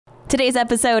Today's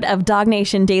episode of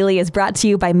DawgNation Daily is brought to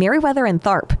you by Merriweather and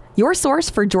Tharp, your source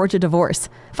for Georgia divorce.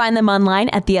 Find them online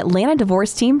at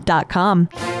theatlantadivorceteam.com.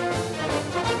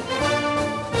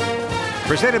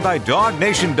 Presented by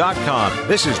DawgNation.com.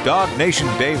 This is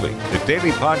DawgNation Daily, the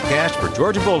daily podcast for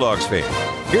Georgia Bulldogs fans.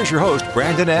 Here's your host,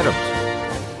 Brandon Adams.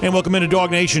 And welcome into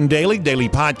DawgNation Daily, daily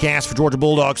podcast for Georgia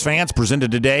Bulldogs fans, presented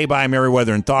today by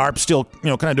Merriweather and Tharp. Still,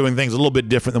 kind of doing things a little bit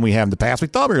different than we have in the past. We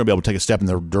thought we were going to be able to take a step in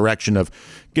the direction of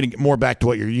getting more back to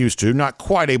what you're used to. Not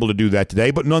quite able to do that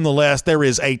today, but nonetheless, there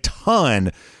is a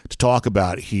ton to talk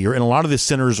about here, and a lot of this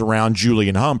centers around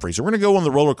Julian Humphrey. So we're going to go on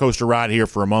the roller coaster ride here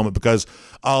for a moment because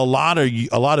a lot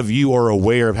of you are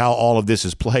aware of how all of this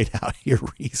has played out here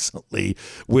recently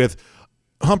with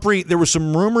Humphrey. There were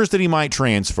some rumors that he might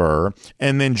transfer,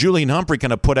 and then Julian Humphrey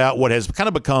kind of put out what has kind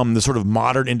of become the sort of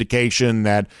modern indication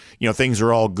that, things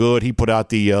are all good. He put out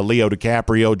the Leo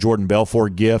DiCaprio, Jordan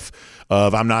Belfort gif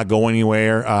of "I'm not going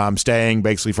anywhere, I'm staying,"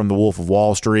 basically from The Wolf of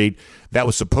Wall Street. That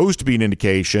was supposed to be an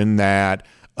indication that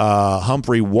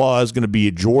Humphrey was going to be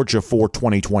at Georgia for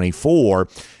 2024.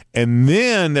 And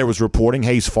then there was reporting,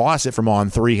 Hayes Fawcett from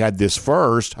On3 had this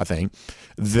first, I think,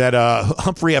 that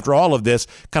Humphrey, after all of this,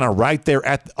 kind of right there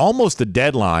at almost the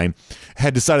deadline,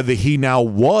 had decided that he now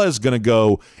was going to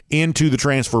go into the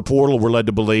transfer portal. We're led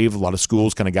to believe a lot of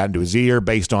schools kind of got into his ear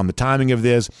based on the timing of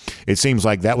this. It seems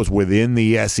like that was within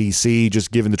the SEC,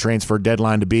 just given the transfer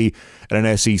deadline to be at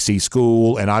an SEC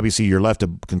school. And obviously you're left to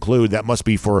conclude that must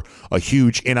be for a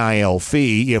huge NIL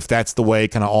fee if that's the way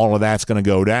kind of all of that's going to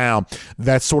go down.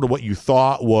 That's sort of what you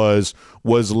thought was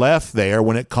left there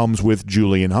when it comes with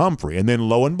Julian Humphrey. And then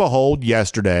lo and behold,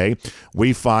 yesterday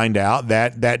we find out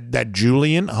that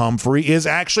Julian Humphrey is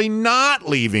actually not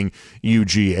leaving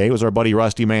UGA. It was our buddy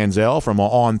Rusty Manziel from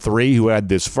On3 who had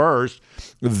this first,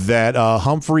 that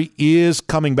Humphrey is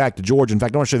coming back to Georgia. In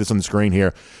fact, I want to show this on the screen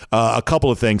here. A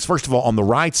couple of things. First of all, on the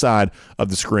right side of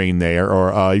the screen there,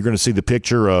 you're going to see the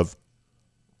picture of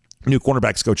new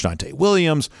cornerbacks coach Dante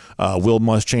Williams, Will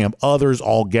Muschamp, others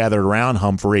all gathered around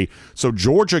Humphrey. So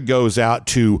Georgia goes out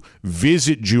to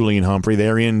visit Julian Humphrey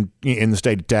there in the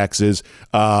state of Texas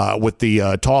with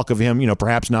the talk of him,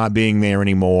 perhaps not being there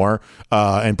anymore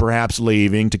and perhaps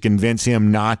leaving, to convince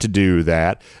him not to do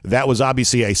that. That was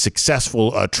obviously a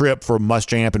successful trip for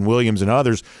Muschamp and Williams and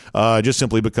others, just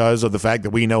simply because of the fact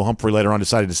that we know Humphrey later on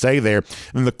decided to stay there.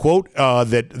 And the quote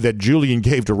that Julian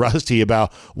gave to Rusty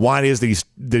about why it is that he's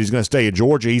going to stay at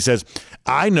Georgia, he says,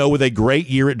 "I know with a great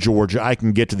year at Georgia, I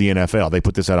can get to the NFL." They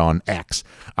put this out on X.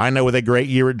 "I know with a great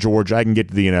year at Georgia, I can get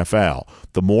to the NFL.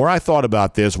 The more I thought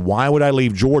about this, why would I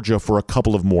leave Georgia for a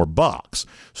couple of more bucks?"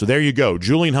 So there you go.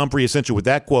 Julian Humphrey, essentially with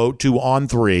that quote to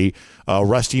On3,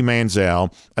 Rusty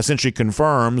Manziel essentially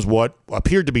confirms what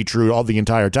appeared to be true all the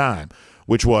entire time,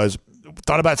 which was,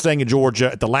 thought about staying in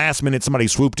Georgia. At the last minute, somebody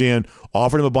swooped in,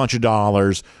 offered him a bunch of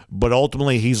dollars, but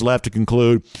ultimately he's left to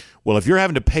conclude, well, if you're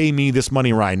having to pay me this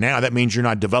money right now, that means you're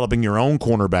not developing your own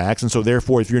cornerbacks. And so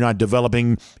therefore, if you're not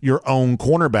developing your own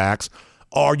cornerbacks,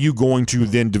 are you going to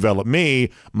then develop me?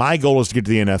 My goal is to get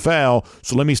to the NFL,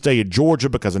 so let me stay at Georgia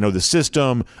because I know the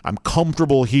system. I'm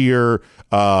comfortable here.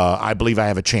 I believe I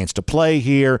have a chance to play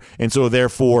here. And so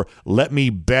therefore, let me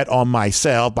bet on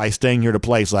myself by staying here at a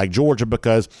place like Georgia,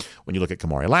 because when you look at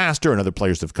Kamari Laster and other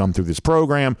players that have come through this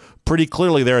program, pretty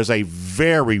clearly there is a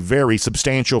very, very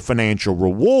substantial financial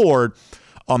reward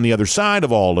on the other side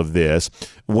of all of this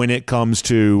when it comes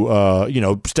to,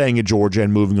 staying at Georgia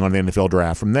and moving on to the NFL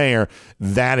draft from there.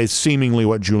 That is seemingly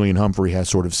what Julian Humphrey has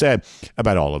sort of said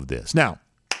about all of this. Now,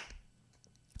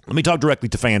 let me talk directly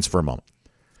to fans for a moment.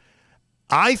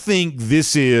 I think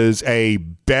this is a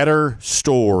better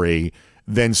story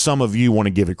than some of you want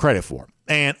to give it credit for.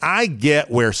 And I get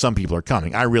where some people are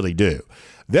coming. I really do.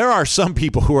 There are some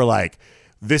people who are like,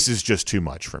 this is just too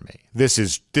much for me. This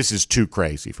is too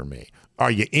crazy for me.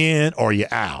 Are you in or are you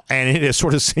out? And it has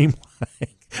sort of seemed like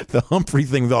the Humphrey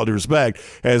thing, with all due respect,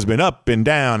 has been up and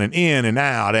down and in and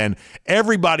out. And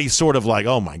everybody's sort of like,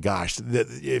 oh my gosh,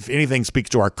 if anything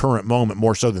speaks to our current moment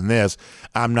more so than this,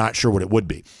 I'm not sure what it would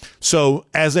be. So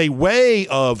as a way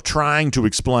of trying to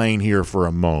explain here for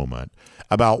a moment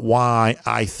about why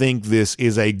I think this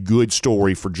is a good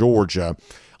story for Georgia,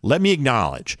 let me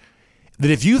acknowledge that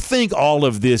if you think all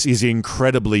of this is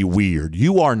incredibly weird,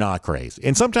 you are not crazy.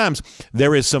 And sometimes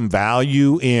there is some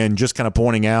value in just kind of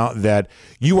pointing out that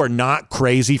you are not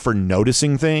crazy for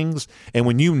noticing things. And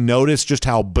when you notice just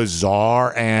how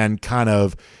bizarre and kind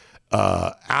of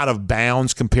out of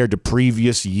bounds compared to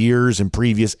previous years and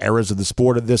previous eras of the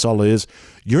sport of this all is,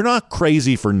 you're not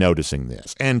crazy for noticing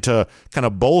this. And to kind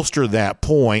of bolster that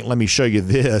point, let me show you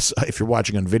this. If you're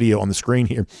watching on video on the screen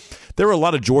here, there are a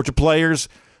lot of Georgia players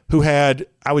who had,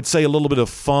 I would say, a little bit of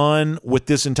fun with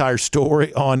this entire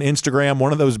story on Instagram,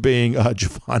 one of those being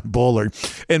Javon Bullard.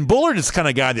 And Bullard is the kind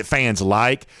of guy that fans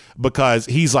like because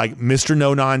he's like Mr.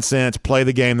 No-Nonsense, play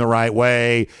the game the right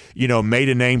way, made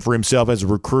a name for himself as a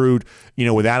recruit,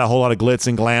 without a whole lot of glitz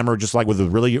and glamour, just like with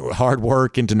really hard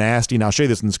work and tenacity. And I'll show you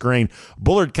this on the screen.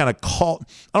 Bullard kind of I don't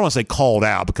want to say called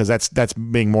out because that's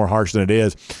being more harsh than it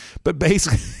is, but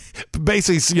basically,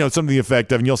 something to the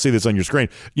effect of, and you'll see this on your screen,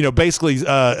 basically,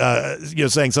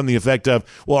 saying something to the effect of,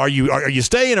 well, are you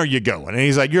staying or are you going? And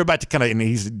he's like, you're about to kind of, and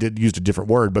used a different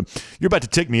word, but you're about to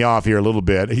tick me off here a little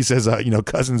bit. He says,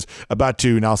 Cousins about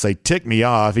to, and I'll say, tick me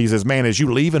off. He says, man, is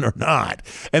you leaving or not?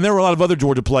 And there were a lot of other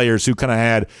Georgia players who kind of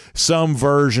had some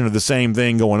version of the same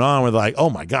thing going on where they're like, oh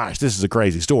my gosh, this is a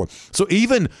crazy story. So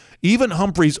even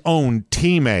Humphrey's own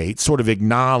teammates sort of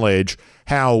acknowledge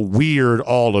how weird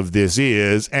all of this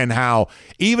is and how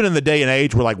even in the day and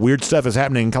age where like weird stuff is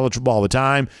happening in college football all the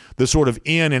time, the sort of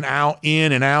in and out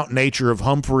nature of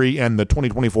Humphrey and the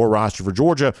 2024 roster for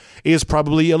Georgia is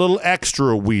probably a little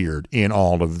extra weird in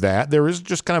all of that. There is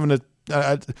just kind of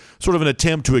sort of an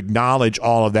attempt to acknowledge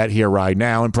all of that here right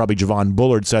now, and probably Javon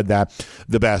Bullard said that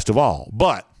the best of all.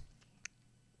 But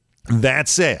that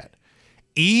said,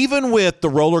 even with the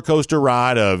roller coaster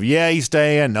ride of, yeah, he's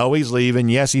staying, no, he's leaving,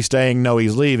 yes, he's staying, no,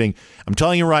 he's leaving, I'm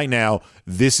telling you right now,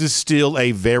 this is still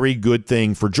a very good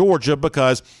thing for Georgia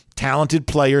because talented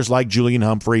players like Julian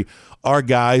Humphrey are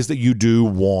guys that you do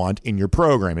want in your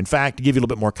program. In fact, to give you a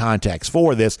little bit more context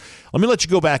for this, let me let you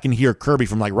go back and hear Kirby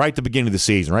from like right at the beginning of the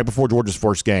season, right before Georgia's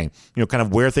first game, kind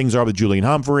of where things are with Julian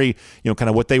Humphrey, kind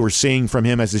of what they were seeing from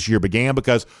him as this year began,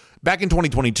 because back in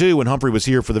 2022, when Humphrey was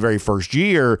here for the very first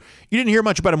year, you didn't hear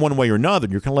much about him one way or another.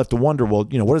 You're kind of left to wonder, well,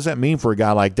 what does that mean for a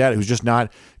guy like that who's just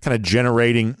not kind of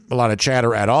generating a lot of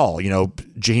chatter at all?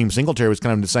 Jaheim Singletary was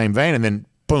kind of in the same vein, and then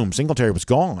boom, Singletary was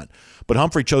gone. But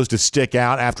Humphrey chose to stick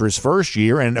out after his first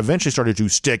year and eventually started to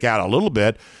stick out a little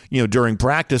bit, during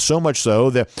practice, so much so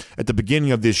that at the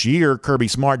beginning of this year, Kirby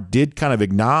Smart did kind of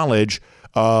acknowledge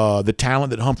the talent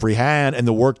that Humphrey had and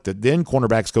the work that then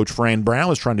cornerbacks coach Fran Brown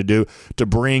was trying to do to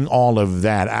bring all of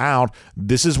that out.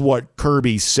 This is what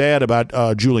Kirby said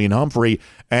about Julian Humphrey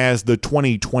as the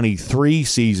 2023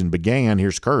 season began.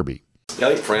 Here's Kirby. Yeah,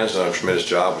 I think Fran's done a tremendous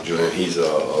job with Julian. He's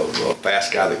a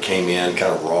fast guy that came in,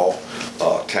 kind of raw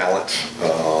talent,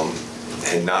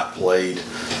 had not played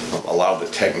a lot of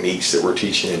the techniques that we're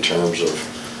teaching in terms of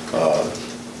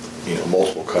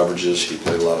multiple coverages. He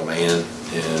played a lot of man,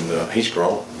 and he's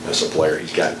grown as a player.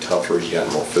 He's gotten tougher. He's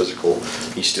gotten more physical.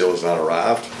 He still has not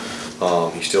arrived.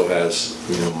 He still has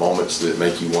moments that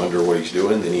make you wonder what he's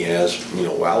doing. Then he has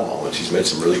wow moments. He's made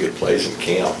some really good plays in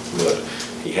camp, but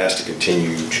he has to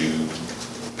continue to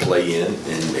play in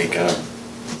and kind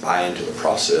of buy into the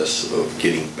process of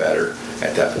getting better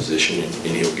at that position,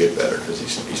 and he'll get better because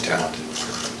he's talented.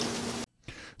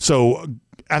 So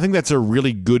I think that's a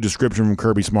really good description from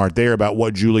Kirby Smart there about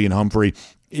what Julian Humphrey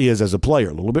is as a player.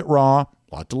 A little bit raw,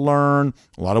 a lot to learn,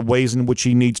 a lot of ways in which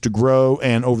he needs to grow,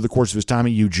 and over the course of his time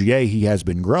at UGA, he has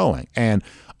been growing. And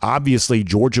obviously,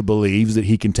 Georgia believes that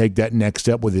he can take that next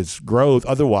step with his growth.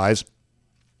 Otherwise,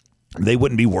 they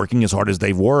wouldn't be working as hard as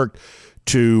they've worked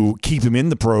to keep him in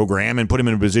the program and put him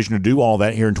in a position to do all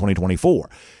that here in 2024.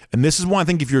 And this is why I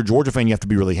think if you're a Georgia fan, you have to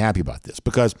be really happy about this,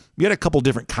 because we had a couple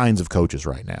different kinds of coaches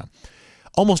right now.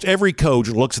 Almost every coach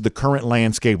looks at the current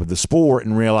landscape of the sport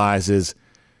and realizes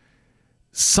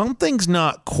something's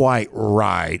not quite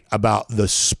right about the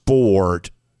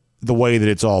sport the way that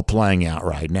it's all playing out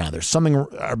right now. There's something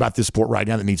about this sport right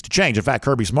now that needs to change. In fact,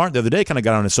 Kirby Smart the other day kind of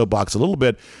got on his soapbox a little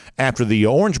bit after the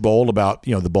Orange Bowl about,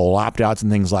 the bowl opt-outs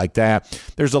and things like that.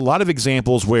 There's a lot of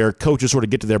examples where coaches sort of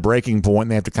get to their breaking point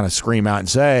and they have to kind of scream out and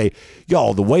say,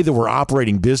 yo, the way that we're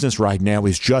operating business right now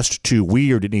is just too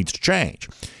weird. It needs to change.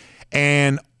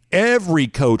 And every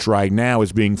coach right now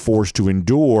is being forced to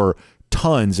endure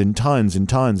tons and tons and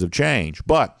tons of change.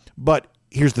 But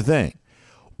here's the thing.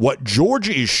 What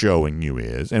Georgia is showing you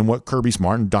is, and what Kirby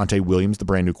Smart and Dante Williams, the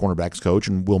brand new cornerbacks coach,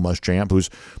 and Will Muschamp, who's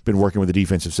been working with the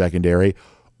defensive secondary,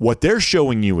 what they're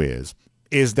showing you is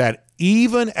that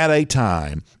even at a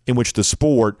time in which the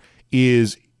sport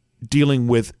is dealing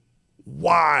with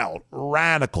wild,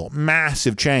 radical,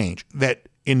 massive change that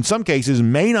in some cases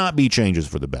may not be changes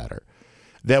for the better,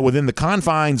 that within the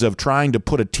confines of trying to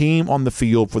put a team on the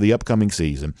field for the upcoming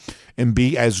season and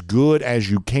be as good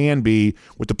as you can be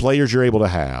with the players you're able to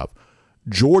have,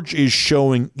 Georgia is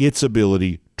showing its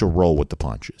ability to roll with the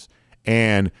punches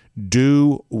and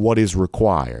do what is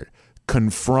required.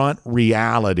 Confront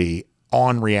reality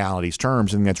on reality's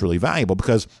terms, and that's really valuable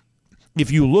because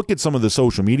if you look at some of the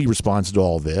social media responses to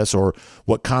all this, or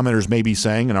what commenters may be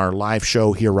saying in our live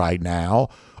show here right now,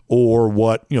 or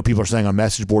what people are saying on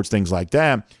message boards, things like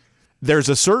that, there's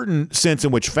a certain sense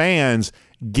in which fans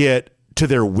get to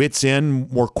their wits'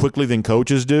 end more quickly than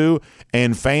coaches do,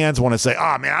 and fans want to say,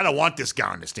 oh, man, I don't want this guy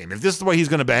on this team. If this is the way he's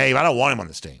going to behave, I don't want him on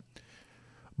this team.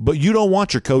 But you don't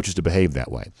want your coaches to behave that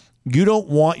way. You don't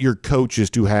want your coaches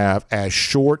to have as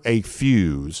short a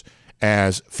fuse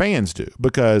as fans do,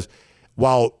 because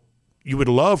while you would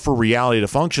love for reality to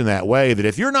function that way, that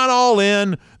if you're not all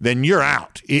in, then you're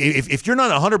out. If you're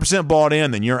not 100% bought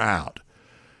in, then you're out.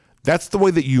 That's the way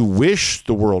that you wish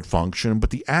the world functioned, but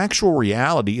the actual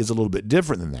reality is a little bit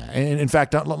different than that. And in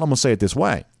fact, I'm going to say it this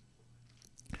way,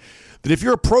 that if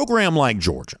you're a program like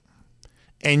Georgia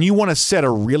and you want to set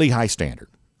a really high standard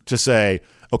to say,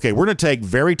 okay, we're going to take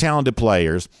very talented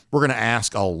players, we're going to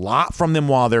ask a lot from them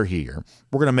while they're here,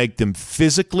 we're going to make them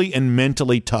physically and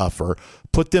mentally tougher,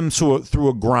 put them through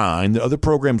a grind that other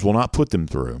programs will not put them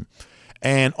through.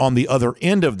 And on the other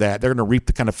end of that, they're going to reap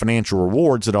the kind of financial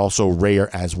rewards that also rare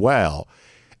as well.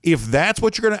 If that's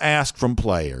what you're going to ask from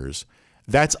players,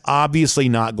 that's obviously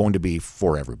not going to be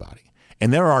for everybody.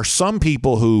 And there are some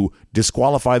people who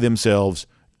disqualify themselves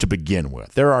to begin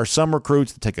with. There are some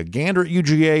recruits that take a gander at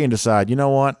UGA and decide, you know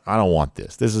what, I don't want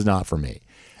this. This is not for me.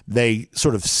 They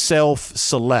sort of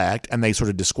self-select and they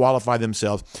sort of disqualify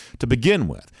themselves to begin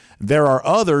with. There are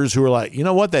others who are like, you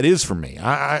know what, that is for me.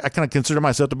 I kind of consider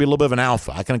myself to be a little bit of an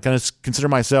alpha. I kind of consider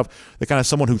myself the kind of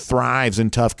someone who thrives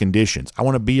in tough conditions. I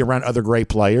want to be around other great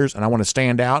players, and I want to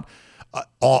stand out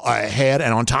ahead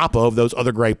and on top of those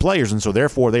other great players. And so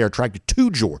therefore they are attracted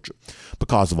to Georgia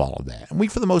because of all of that. And we,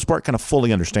 for the most part, kind of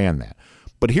fully understand that.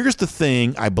 But here's the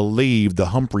thing I believe the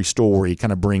Humphrey story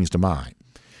kind of brings to mind,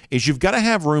 is you've got to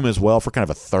have room as well for kind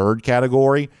of a third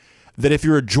category, that if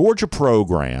you're a Georgia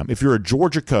program, if you're a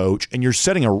Georgia coach, and you're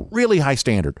setting a really high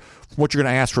standard for what you're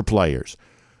going to ask for players,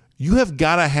 you have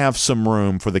got to have some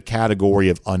room for the category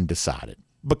of undecided.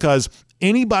 Because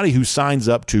anybody who signs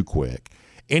up too quick,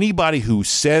 anybody who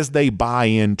says they buy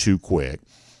in too quick,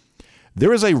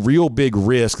 there is a real big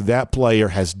risk that player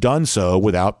has done so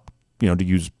without, to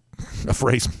use a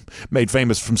phrase made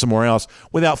famous from somewhere else,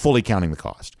 without fully counting the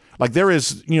cost. Like there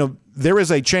is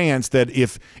a chance that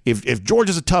if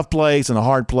Georgia's a tough place and a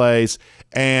hard place,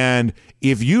 and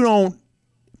if you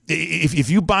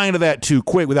buy into that too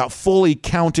quick without fully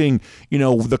counting,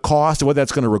 the cost of what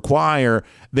that's going to require,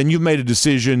 then you've made a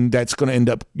decision that's going to end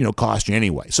up, cost you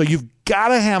anyway. So you've got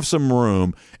to have some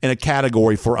room in a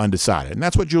category for undecided. And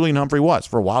that's what Julian Humphrey was.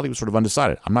 For a while, he was sort of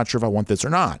undecided. I'm not sure if I want this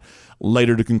or not.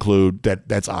 Later to conclude that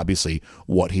that's obviously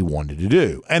what he wanted to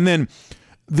do. And then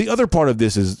the other part of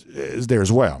this is there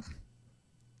as well.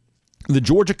 The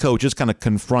Georgia coaches kind of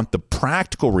confront the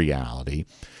practical reality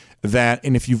that,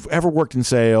 and if you've ever worked in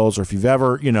sales or if you've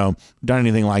ever, done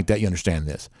anything like that, you understand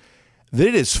this, that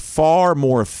it is far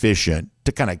more efficient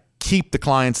to kind of keep the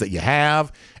clients that you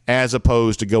have as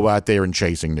opposed to go out there and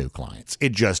chasing new clients.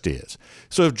 It just is.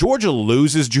 So if Georgia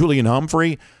loses Julian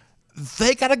Humphrey,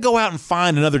 they got to go out and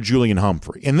find another Julian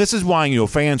Humphrey. And this is why,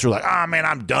 fans are like, man,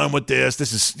 I'm done with this.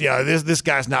 This is, this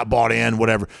guy's not bought in,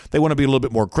 whatever. They want to be a little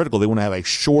bit more critical. They want to have a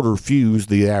shorter fuse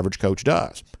than the average coach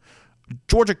does.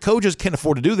 Georgia coaches can't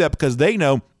afford to do that because they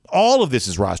know all of this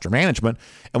is roster management.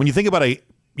 And when you think about a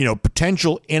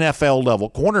potential NFL level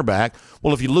cornerback,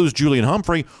 well, if you lose Julian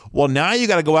Humphrey, well, now you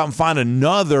got to go out and find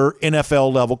another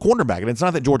NFL level cornerback. And it's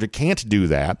not that Georgia can't do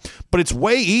that, but it's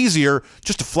way easier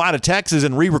just to fly to Texas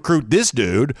and re-recruit this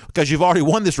dude because you've already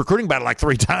won this recruiting battle like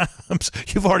 3 times.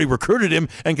 You've already recruited him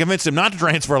and convinced him not to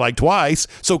transfer like twice.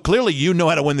 So clearly you know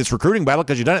how to win this recruiting battle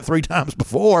because you've done it 3 times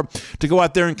before. To go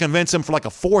out there and convince him for like a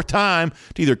 4th time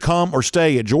to either come or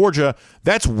stay at Georgia,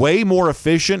 that's way more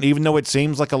efficient, even though it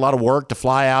seems like a lot of work to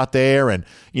fly out there and,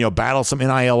 battle some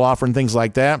NIL offer and things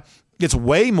like that. It's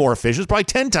way more efficient. It's probably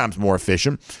 10 times more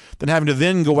efficient than having to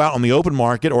then go out on the open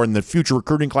market or in the future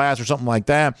recruiting class or something like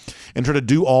that and try to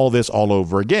do all this all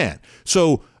over again.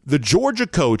 So the Georgia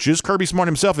coaches, Kirby Smart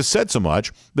himself has said so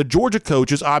much, the Georgia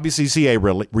coaches obviously see a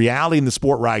reality in the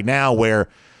sport right now where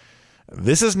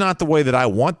this is not the way that I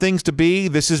want things to be.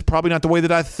 This is probably not the way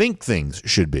that I think things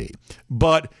should be.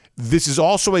 But this is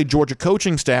also a Georgia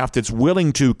coaching staff that's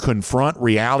willing to confront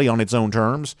reality on its own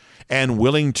terms and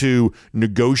willing to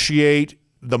negotiate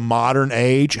the modern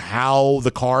age, how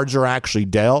the cards are actually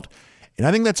dealt. And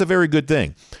I think that's a very good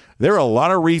thing. There are a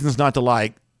lot of reasons not to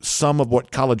like some of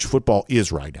what college football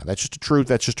is right now. That's just the truth.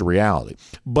 That's just a reality.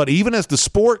 But even as the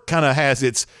sport kind of has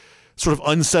its sort of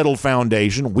unsettled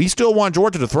foundation. We still want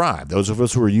Georgia to thrive. Those of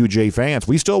us who are UGA fans,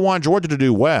 we still want Georgia to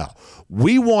do well.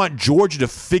 We want Georgia to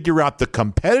figure out the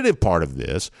competitive part of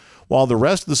this while the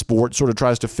rest of the sport sort of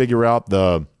tries to figure out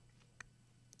the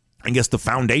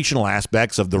foundational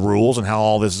aspects of the rules and how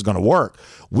all this is going to work.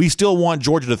 We still want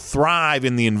Georgia to thrive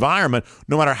in the environment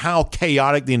no matter how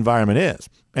chaotic the environment is.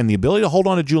 And the ability to hold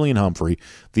on to Julian Humphrey,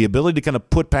 the ability to kind of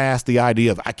put past the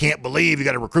idea of, I can't believe you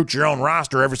got to recruit your own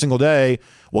roster every single day.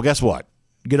 Well, guess what?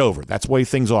 Get over it. That's the way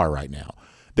things are right now.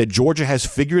 That Georgia has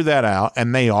figured that out,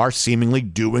 and they are seemingly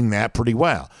doing that pretty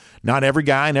well. Not every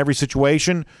guy in every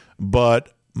situation, but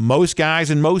most guys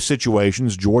in most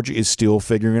situations, Georgia is still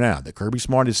figuring it out. That Kirby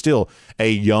Smart is still a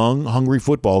young, hungry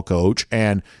football coach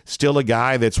and still a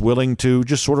guy that's willing to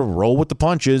just sort of roll with the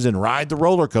punches and ride the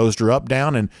roller coaster up,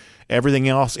 down, and everything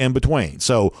else in between.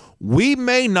 So we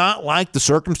may not like the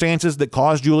circumstances that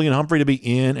caused Julian Humphrey to be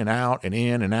in and out and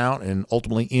in and out and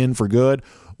ultimately in for good.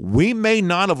 We may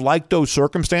not have liked those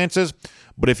circumstances,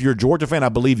 but if you're a Georgia fan, I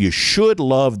believe you should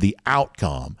love the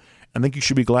outcome. I think you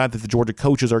should be glad that the Georgia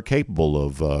coaches are capable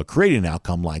of creating an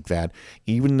outcome like that,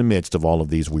 even in the midst of all of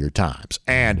these weird times.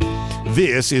 And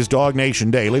this is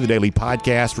DawgNation Daily, the daily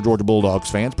podcast for Georgia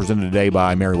Bulldogs fans, presented today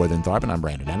by Merriweather and Tharp, and I'm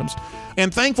Brandon Adams.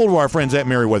 And thankful to our friends at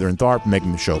Merriweather and Tharp for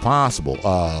making the show possible.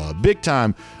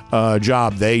 Big-time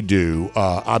job they do,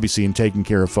 obviously, in taking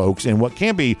care of folks in what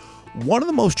can be one of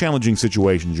the most challenging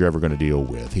situations you're ever going to deal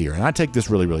with here. And I take this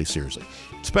really, really seriously,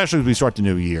 especially as we start the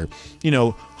new year. You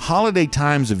know, holiday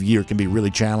times of year can be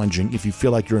really challenging if you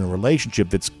feel like you're in a relationship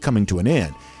that's coming to an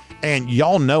end. And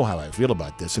y'all know how I feel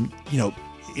about this. And, you know,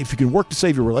 if you can work to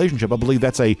save your relationship, I believe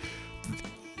that's a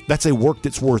work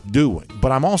that's worth doing.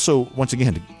 But I'm also, once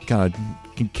again, to kind of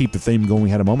keep the theme going we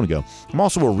had a moment ago, I'm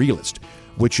also a realist,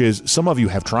 which is some of you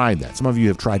have tried that. Some of you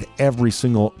have tried every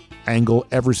single angle,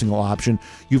 every single option.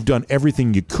 You've done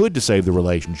everything you could to save the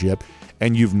relationship,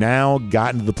 and you've now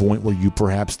gotten to the point where you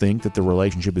perhaps think that the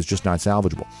relationship is just not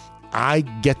salvageable. I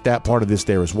get that part of this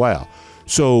there as well.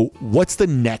 So what's the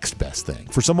next best thing?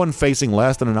 For someone facing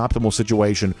less than an optimal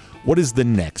situation, what is the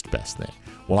next best thing?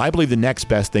 Well, I believe the next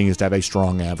best thing is to have a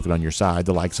strong advocate on your side,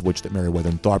 the likes of which that Merriweather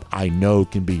and Tharp I know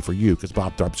can be for you, because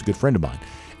Bob Tharp's a good friend of mine.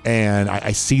 And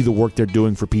I see the work they're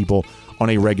doing for people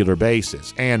on a regular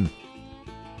basis. And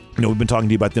you know, we've been talking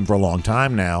to you about them for a long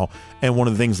time now, and one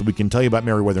of the things that we can tell you about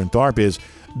Merriweather and Tharp is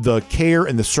the care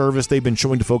and the service they've been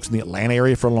showing to folks in the Atlanta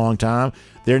area for a long time.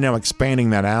 They're now expanding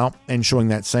that out and showing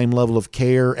that same level of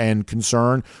care and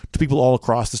concern to people all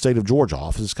across the state of Georgia.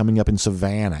 Offices coming up in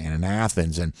Savannah and in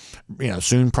Athens, and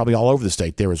soon probably all over the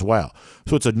state there as well.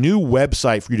 So it's a new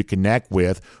website for you to connect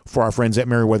with for our friends at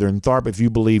Merriweather and Tharp if you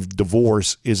believe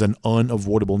divorce is an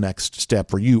unavoidable next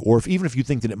step for you, or even if you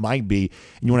think that it might be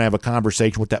and you want to have a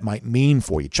conversation what that might mean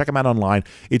for you. Check them out online.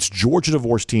 It's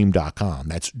GeorgiaDivorceTeam.com.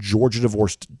 That's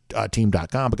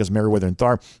GeorgiaDivorceTeam.com, because Merriweather and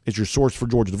Tharp is your source for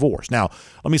Georgia divorce. Now,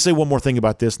 let me say one more thing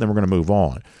about this, and then we're going to move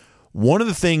on. One of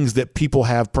the things that people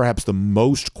have perhaps the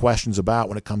most questions about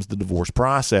when it comes to the divorce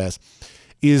process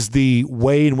is the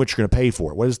way in which you're going to pay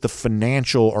for it. What is the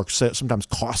financial or sometimes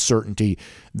cost certainty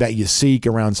that you seek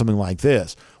around something like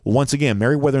this? Well, once again,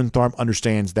 Merriweather and Tharp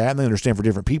understands that, and they understand for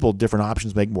different people, different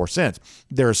options make more sense.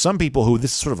 There are some people who this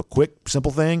is sort of a quick,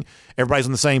 simple thing. Everybody's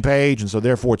on the same page, and so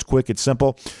therefore it's quick, it's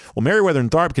simple. Well, Merriweather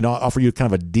and Tharp can offer you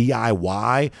kind of a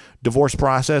DIY divorce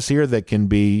process here that can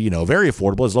be, very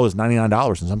affordable, as low as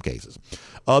 $99 in some cases.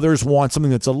 Others want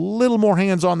something that's a little more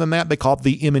hands-on than that. They call it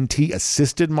the M&T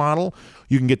assisted model.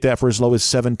 You can get that for as low as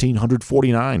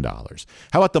 $1,749.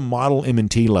 How about the model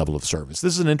M&T level of service?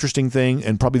 This is an interesting thing,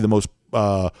 and probably the most,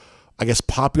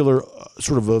 popular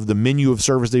sort of the menu of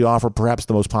service they offer, perhaps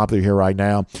the most popular here right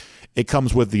now. It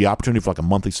comes with the opportunity for like a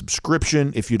monthly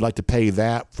subscription. If you'd like to pay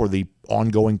that for the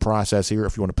ongoing process here,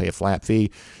 if you want to pay a flat fee,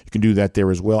 you can do that there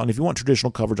as well. And if you want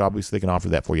traditional coverage, obviously they can offer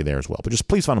that for you there as well. But just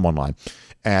please find them online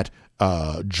at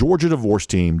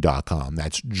GeorgiaDivorceTeam.com.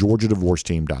 That's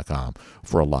GeorgiaDivorceTeam.com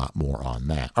for a lot more on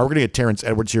that. We're going to get Terrence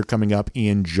Edwards here coming up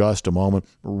in just a moment.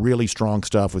 Really strong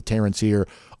stuff with Terrence here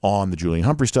on the Julian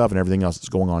Humphrey stuff and everything else that's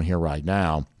going on here right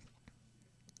now.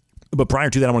 But prior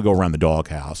to that, I want to go around the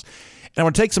doghouse. And I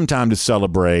want to take some time to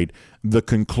celebrate the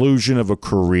conclusion of a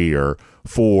career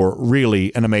for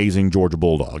really an amazing Georgia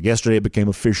Bulldog. Yesterday, it became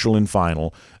official and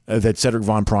final that Sedrick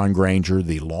Van Pran-Granger,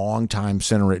 the longtime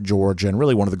center at Georgia and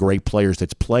really one of the great players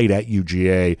that's played at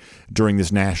UGA during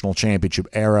this national championship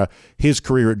era, his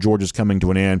career at Georgia is coming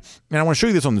to an end. And I want to show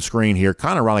you this on the screen here.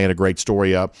 Connor Riley had a great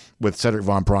story up with Sedrick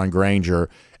Van Pran-Granger.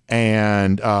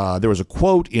 And there was a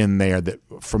quote in there that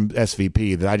from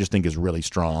SVP that I just think is really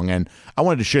strong. And I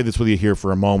wanted to share this with you here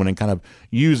for a moment and kind of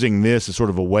using this as sort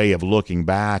of a way of looking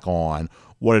back on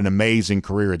what an amazing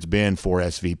career it's been for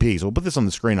SVP. So we'll put this on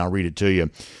the screen. I'll read it to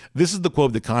you. This is the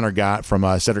quote that Connor got from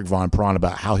Sedrick Van Pran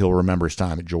about how he'll remember his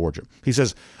time at Georgia. He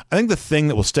says, "I think the thing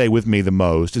that will stay with me the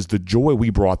most is the joy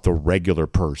we brought the regular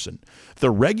person.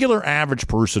 The regular average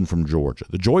person from Georgia.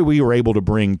 The joy we were able to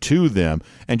bring to them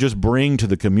and just bring to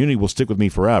the community will stick with me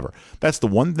forever. That's the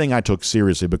one thing I took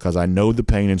seriously because I know the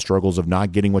pain and struggles of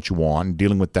not getting what you want and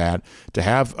dealing with that. To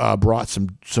have brought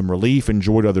some relief and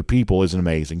joy to other people is an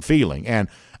amazing feeling." And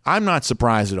I'm not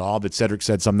surprised at all that Sedrick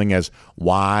said something as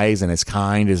wise and as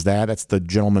kind as that. That's the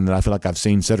gentleman that I feel like I've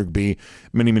seen Sedrick be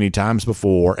many, many times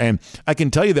before. And I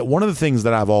can tell you that one of the things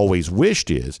that I've always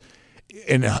wished is,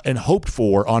 and hoped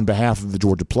for on behalf of the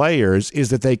Georgia players, is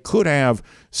that they could have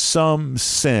some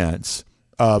sense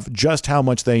of just how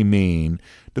much they mean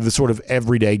to the sort of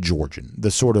everyday Georgian,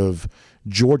 the sort of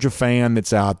Georgia fan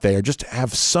that's out there, just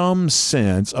have some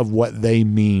sense of what they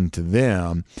mean to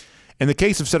them. In the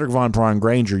case of Sedrick Van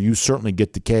Pran-Granger, you certainly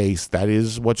get the case. That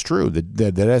is what's true.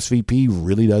 That SVP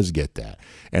really does get that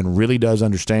and really does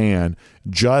understand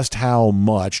just how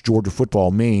much Georgia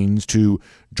football means to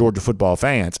Georgia football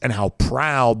fans and how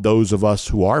proud those of us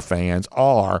who are fans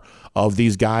are of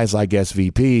these guys like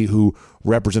SVP who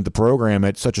represent the program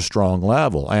at such a strong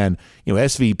level. And,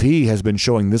 SVP has been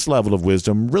showing this level of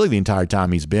wisdom really the entire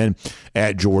time he's been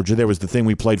at Georgia. There was the thing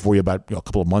we played for you about a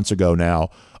couple of months ago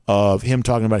now of him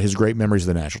talking about his great memories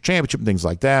of the national championship and things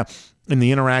like that, and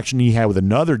the interaction he had with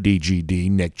another DGD,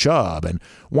 Nick Chubb. And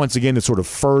once again, to sort of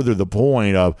further the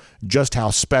point of just how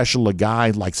special a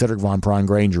guy like Sedrick Van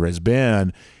Pran-Granger has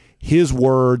been, his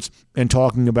words and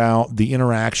talking about the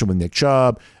interaction with Nick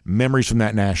Chubb, memories from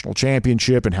that national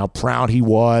championship and how proud he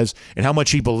was and how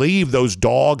much he believed those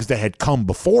dogs that had come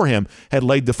before him had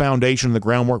laid the foundation and the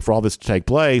groundwork for all this to take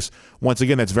place. Once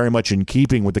again, that's very much in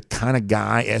keeping with the kind of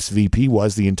guy SVP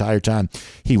was the entire time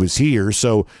he was here.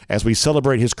 So as we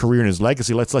celebrate his career and his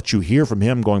legacy, let's let you hear from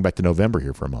him going back to November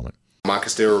here for a moment. I can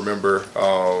still remember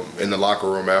in the locker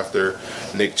room after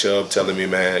Nick Chubb telling me,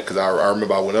 man, because I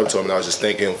remember I went up to him and I was just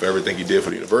thanking him for everything he did for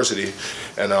the university.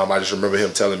 And I just remember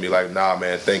him telling me, like, nah,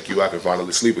 man, thank you. I can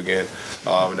finally sleep again.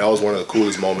 And that was one of the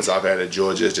coolest moments I've had at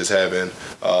Georgia, is just having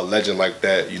a legend like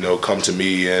that, come to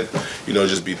me and,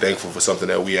 just be thankful for something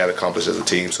that we had accomplished as a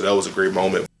team. So that was a great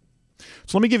moment.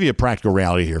 So let me give you a practical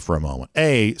reality here for a moment.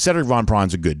 Sedrick Van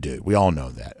Pran's a good dude. We all know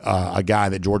that. A guy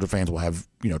that Georgia fans will have,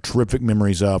 terrific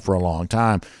memories of for a long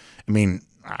time. I mean,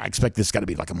 I expect this got to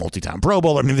be like a multi-time Pro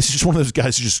Bowler. I mean, this is just one of those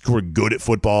guys who's just sort of good at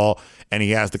football, and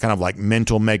he has the kind of like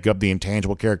mental makeup, the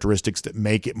intangible characteristics that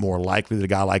make it more likely that a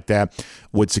guy like that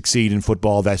would succeed in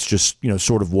football. That's just,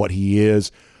 sort of what he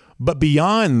is. But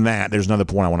beyond that, there's another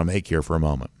point I want to make here for a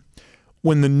moment.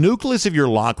 When the nucleus of your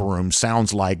locker room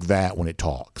sounds like that when it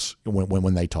talks,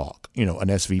 when they talk, an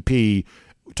SVP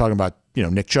talking about,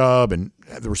 Nick Chubb and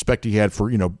the respect he had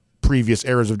for, previous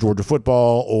eras of Georgia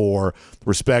football, or the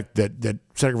respect that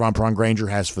Sedrick Van Pran-Granger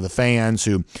has for the fans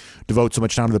who devote so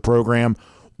much time to the program,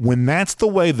 when that's the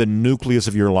way the nucleus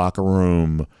of your locker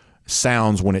room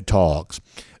sounds when it talks,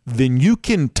 then you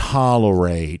can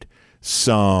tolerate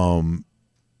some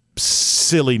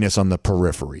silliness on the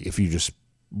periphery if you just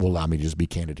will allow me to just be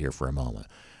candid here for a moment.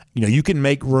 You can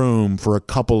make room for a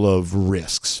couple of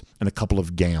risks and a couple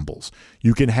of gambles.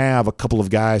 You can have a couple of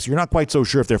guys, you're not quite so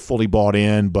sure if they're fully bought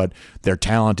in, but they're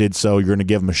talented, so you're going to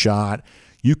give them a shot.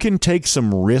 You can take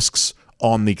some risks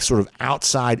on the sort of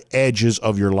outside edges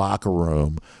of your locker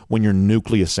room when your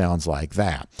nucleus sounds like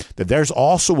that. That there's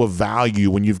also a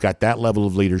value when you've got that level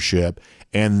of leadership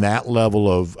and that level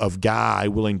of guy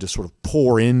willing to sort of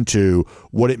pour into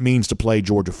what it means to play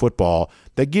Georgia football,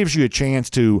 that gives you a chance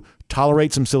to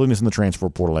tolerate some silliness in the transfer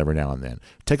portal every now and then.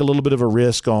 Take a little bit of a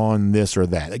risk on this or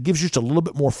that. It gives you just a little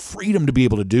bit more freedom to be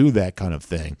able to do that kind of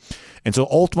thing. And so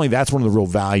ultimately that's one of the real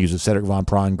values of Sedrick Van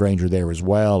Pran-Granger there as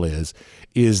well, is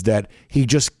that he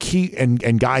just keep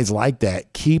and guys like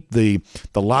that keep the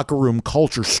locker room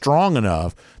culture strong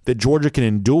enough that Georgia can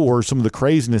endure some of the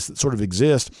craziness that sort of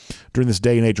exists during this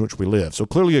day and age in which we live. So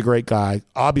clearly a great guy,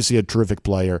 obviously a terrific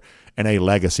player, and a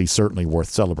legacy certainly worth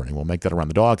celebrating. We'll make that around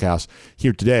the doghouse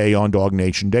here today on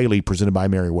DawgNation Daily, presented by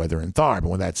Merriweather and Tharp. And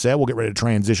with that said, we'll get ready to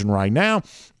transition right now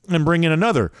and bring in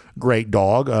another great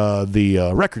dog,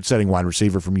 the record-setting wide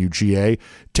receiver from UGA,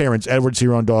 Terrence Edwards,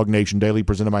 here on DawgNation Daily,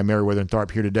 presented by Merriweather and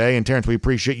Tharp here today. And Terrence, we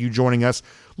appreciate you joining us.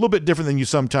 A little bit different than you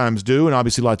sometimes do, and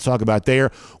obviously a lot to talk about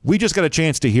there. We just got a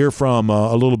chance to hear from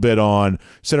a little bit on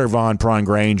Sedrick Van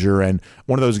Pran-Granger, and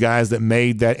one of those guys that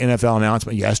made that NFL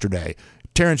announcement yesterday.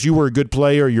 Terrence, you were a good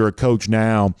player. You're a coach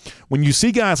now. When you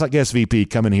see guys like SVP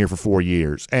come in here for 4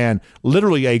 years and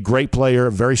literally a great player,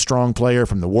 a very strong player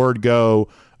from the word go,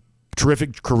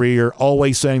 terrific career,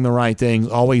 always saying the right things,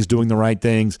 always doing the right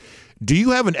things. Do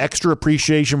you have an extra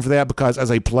appreciation for that? Because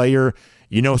as a player,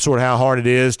 you know sort of how hard it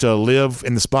is to live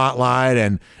in the spotlight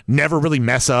and never really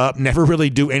mess up, never really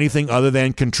do anything other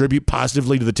than contribute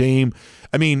positively to the team.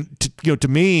 I mean, to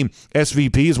me,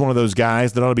 SVP is one of those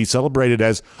guys that ought to be celebrated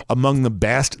as among the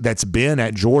best that's been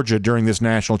at Georgia during this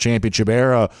national championship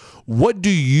era. What do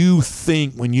you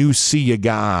think when you see a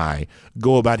guy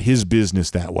go about his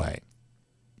business that way?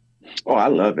 Oh, I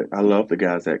love it. I love the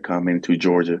guys that come into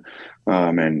Georgia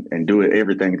and do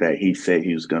everything that he said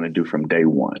he was going to do from day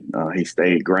one. He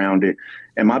stayed grounded.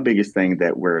 And my biggest thing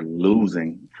that we're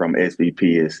losing from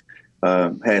SVP is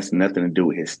has nothing to do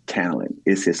with his talent.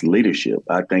 It's his leadership.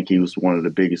 I think he was one of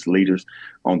the biggest leaders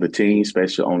on the team,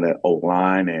 especially on that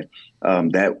O-line.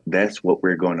 And that's what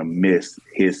we're going to miss,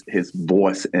 his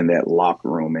voice in that locker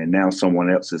room. And now someone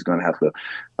else is going to have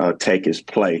to take his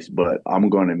place. But I'm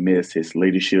going to miss his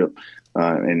leadership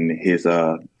and his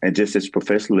and just his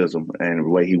professionalism and the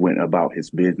way he went about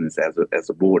his business as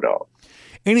a Bulldog.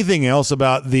 Anything else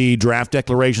about the draft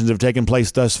declarations that have taken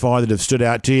place thus far that have stood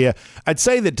out to you? I'd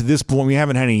say that to this point, we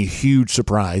haven't had any huge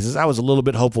surprises. I was a little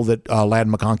bit hopeful that Ladd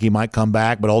McConkey might come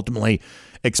back, but ultimately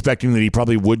expecting that he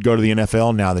probably would go to the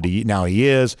NFL now he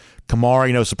is.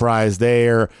 Kamari, no surprise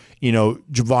there.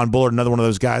 Javon Bullard, another one of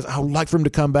those guys. I would like for him to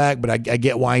come back, but I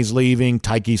get why he's leaving.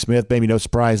 Tyke Smith, maybe no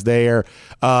surprise there.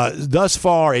 Thus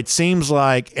far, it seems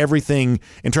like everything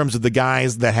in terms of the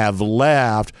guys that have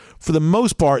left, for the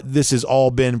most part, this has all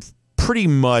been pretty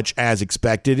much as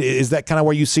expected. Is that kind of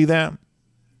where you see that?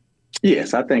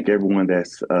 Yes, I think everyone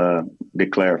that's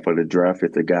declared for the draft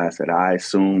is the guys that I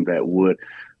assume that would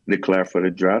declare for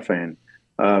the draft, and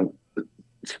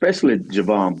especially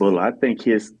Javon Bullard. I think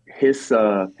his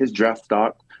draft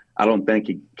stock, I don't think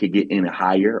he could get any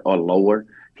higher or lower.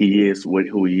 He is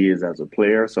who he is as a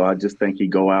player, so I just think he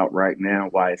go out right now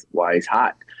while he's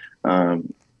hot.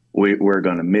 We're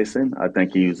going to miss him. I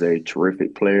think he was a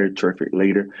terrific player, terrific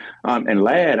leader. And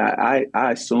Ladd, I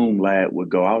assume Ladd would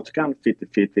go out. It's kind of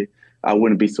 50-50. I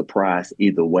wouldn't be surprised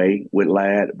either way with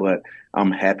Ladd, but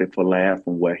I'm happy for Ladd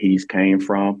from where he's came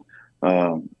from.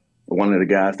 One of the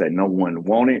guys that no one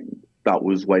wanted, thought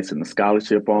was wasting the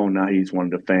scholarship on. Now he's one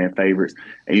of the fan favorites.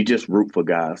 And you just root for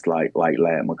guys like Ladd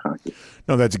McConkey.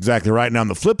 No, that's exactly right. Now, on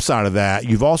the flip side of that,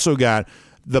 you've also got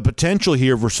the potential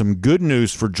here for some good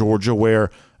news for Georgia where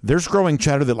there's growing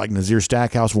chatter that like Nazir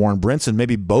Stackhouse, Warren Brinson,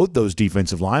 maybe both those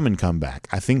defensive linemen come back.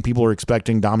 I think people are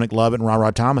expecting Dominic Lovett and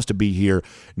Ra Thomas to be here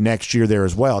next year there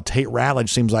as well. Tate Ratledge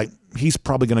seems like he's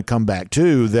probably going to come back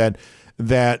too. That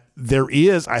there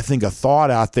is, I think, a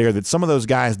thought out there that some of those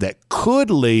guys that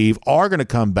could leave are going to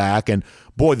come back. And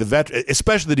boy,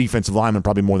 especially the defensive linemen,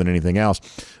 probably more than anything else.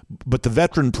 But the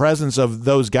veteran presence of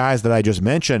those guys that I just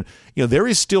mentioned, there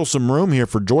is still some room here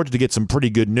for Georgia to get some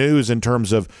pretty good news in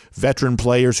terms of veteran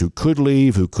players who could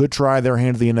leave, who could try their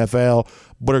hand at the NFL,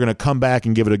 but are going to come back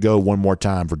and give it a go one more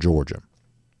time for Georgia.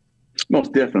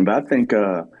 Most definitely. But I think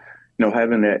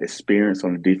having that experience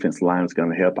on the defense line is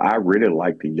going to help. I really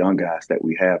like the young guys that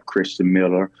we have, Christian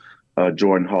Miller,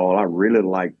 Jordan Hall. I really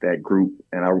like that group,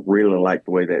 and I really like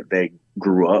the way that they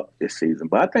grew up this season.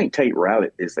 But I think Tate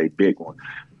Ratledge is a big one.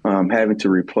 Having to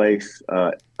replace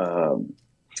our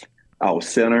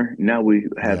center, now we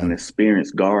have an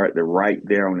experienced guard. The right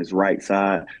there on his right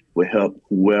side will help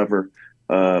whoever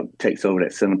takes over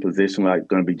that center position, like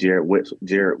going to be Jared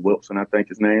Wilson, I think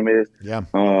his name is. Yeah.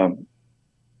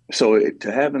 So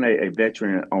to having a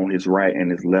veteran on his right and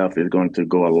his left is going to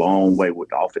go a long way with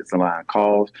the offensive line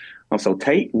calls. So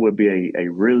Tate would be a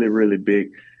really, really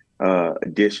big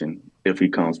addition if he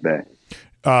comes back.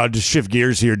 To shift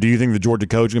gears here, do you think the Georgia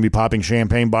coach is going to be popping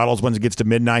champagne bottles once it gets to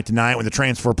midnight tonight when the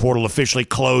transfer portal officially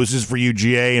closes for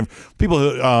UGA? And people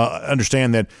who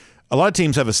understand that a lot of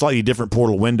teams have a slightly different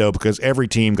portal window because every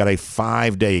team got a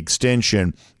 5-day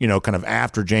extension, kind of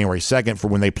after January 2nd for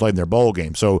when they played their bowl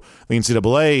game. So the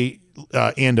NCAA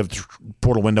end of the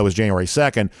portal window is January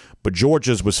 2nd, but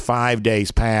Georgia's was 5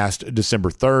 days past December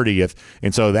 30th,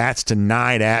 and so that's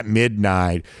tonight at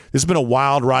midnight. This has been a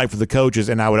wild ride for the coaches,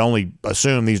 and I would only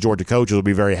assume these Georgia coaches will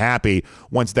be very happy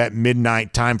once that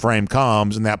midnight time frame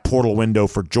comes and that portal window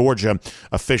for Georgia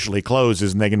officially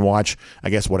closes, and they can watch, I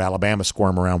guess, Alabama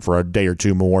squirm around for a day or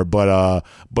two more. But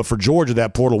for Georgia,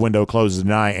 that portal window closes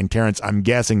tonight, and Terrence, I'm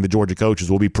guessing the Georgia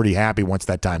coaches will be pretty happy once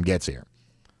that time gets here.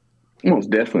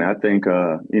 Most definitely. I think,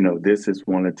 this is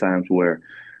one of the times where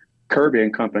Kirby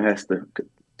and company has to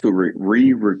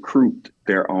re-recruit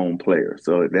their own players.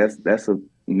 So that's a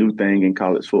new thing in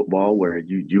college football where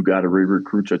you got to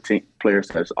re-recruit your team players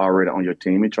that's already on your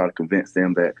team and try to convince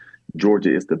them that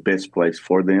Georgia is the best place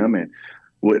for them. And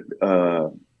with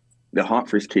the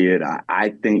Humphreys kid,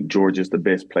 I think Georgia's the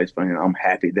best place for him. I'm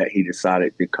happy that he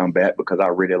decided to come back because I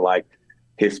really like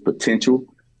his potential.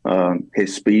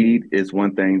 His speed is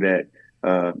one thing that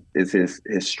is his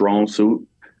strong suit.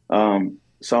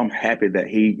 So I'm happy that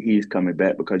he's coming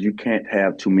back because you can't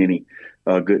have too many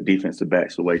good defensive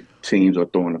backs the way teams are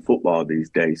throwing the football these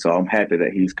days. So I'm happy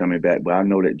that he's coming back. But I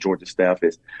know that Georgia staff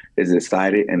is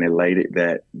excited and elated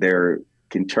that they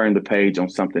can turn the page on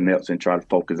something else and try to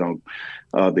focus on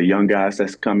the young guys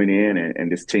that's coming in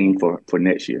and this team for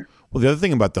next year. Well, the other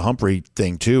thing about the Humphrey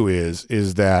thing, too,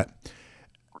 is that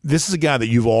this is a guy that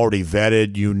you've already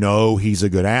vetted. You know he's a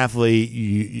good athlete.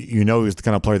 You know he's the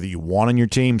kind of player that you want on your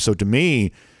team. So to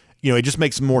me, it just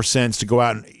makes more sense to go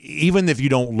out and, even if you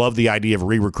don't love the idea of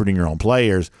re-recruiting your own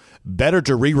players, better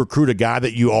to re-recruit a guy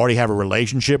that you already have a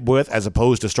relationship with as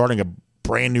opposed to starting a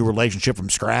brand new relationship from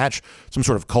scratch, some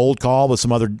sort of cold call with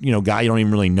some other, guy you don't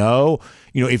even really know.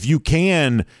 If you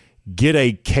can get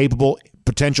a capable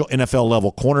potential NFL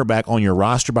level cornerback on your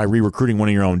roster by re-recruiting one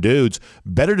of your own dudes,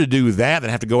 better to do that than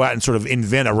have to go out and sort of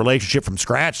invent a relationship from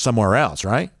scratch somewhere else,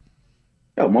 right?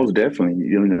 Oh, most definitely.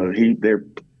 They're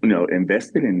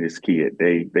invested in this kid.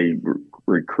 They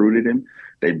recruited him.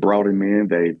 They brought him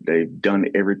in. They've done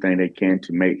everything they can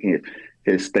to make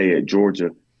his stay at Georgia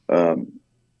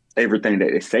everything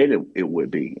that they said it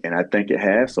would be. And I think it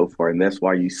has so far. And that's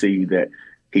why you see that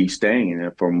he's staying.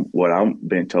 And from what I've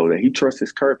been told, that he trusts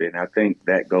his Kirby. And I think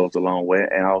that goes a long way.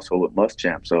 And also with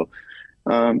Muschamp. So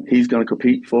he's going to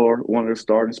compete for one of the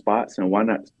starting spots. And why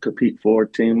not compete for a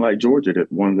team like Georgia,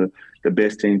 one of the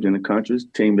best teams in the country,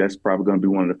 a team that's probably going to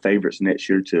be one of the favorites next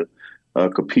year to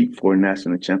compete for a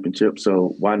national championship.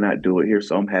 So why not do it here?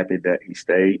 So I'm happy that he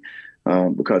stayed.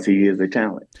 Because he is a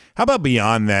talent. How about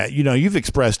beyond that? You've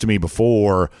expressed to me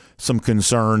before some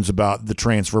concerns about the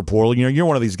transfer portal. You're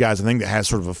one of these guys, I think, that has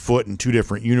sort of a foot in two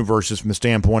different universes from the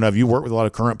standpoint of you work with a lot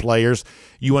of current players.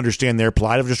 You understand their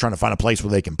plight of just trying to find a place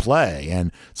where they can play.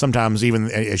 And sometimes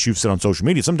even, as you've said on social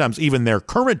media, sometimes even their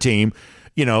current team,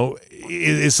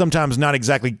 is sometimes not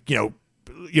exactly,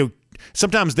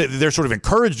 sometimes they're sort of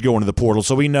encouraged to go into the portal.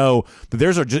 So we know that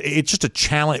it's just a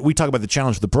challenge. We talk about the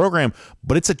challenge for the program,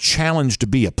 but it's a challenge to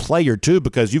be a player too,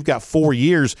 because you've got 4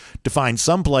 years to find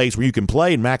some place where you can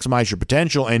play and maximize your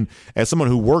potential. And as someone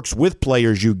who works with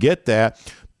players, you get that.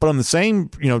 But on the same,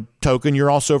 token, you're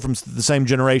also from the same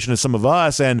generation as some of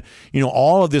us. And,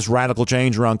 all of this radical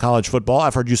change around college football,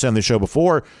 I've heard you say on the show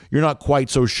before, you're not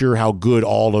quite so sure how good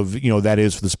all of, that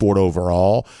is for the sport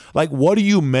overall. Like, what do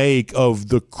you make of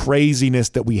the craziness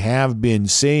that we have been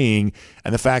seeing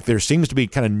and the fact there seems to be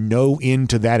kind of no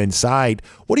end to that in sight?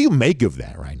 What do you make of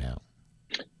that right now?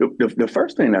 The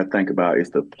first thing I think about is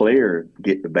the player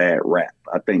get the bad rap.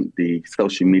 I think the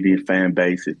social media fan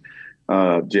base is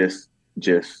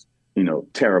just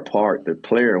tear apart the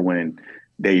player when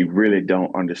they really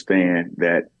don't understand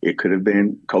that it could have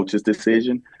been coach's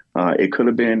decision. It could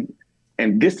have been,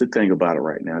 and this is the thing about it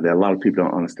right now that a lot of people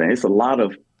don't understand. It's a lot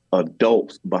of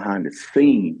adults behind the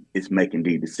scene is making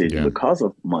the decision because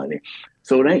of money.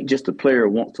 So it ain't just the player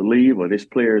wants to leave or this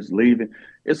player is leaving.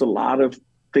 It's a lot of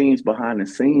things behind the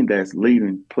scene that's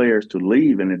leading players to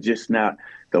leave, and it's just not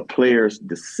the player's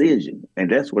decision. And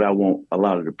that's what I want a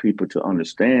lot of the people to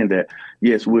understand, that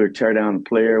yes, we'll tear down the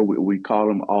player. We call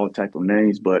them all type of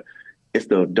names, but it's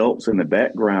the adults in the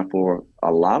background for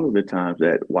a lot of the times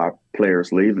that why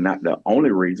players leave. Not the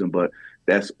only reason, but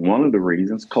that's one of the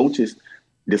reasons. Coaches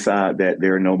decide that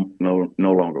they're no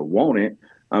longer wanted.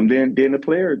 Then the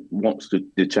player wants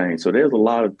to change. So there's a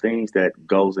lot of things that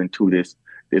goes into this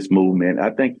movement. I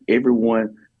think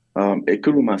everyone,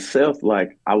 including myself,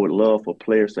 like I would love for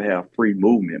players to have free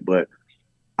movement, but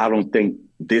I don't think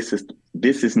this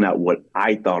is not what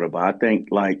I thought about. I think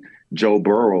like Joe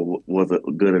Burrow was a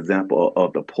good example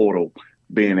of the portal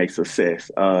being a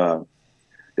success. The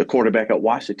quarterback at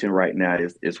Washington right now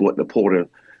is what the portal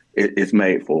is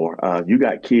made for. You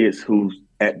got kids who's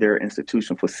at their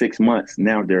institution for 6 months.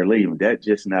 Now they're leaving. That's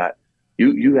just not,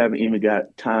 you haven't even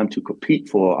got time to compete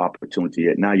for an opportunity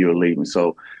yet. Now you're leaving.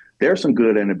 So there's some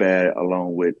good and the bad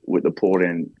along with the portal.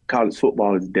 And college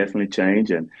football has definitely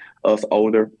changed. And us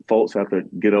older folks have to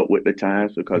get up with the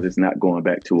times because it's not going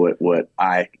back to what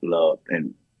I love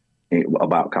and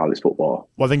about college football.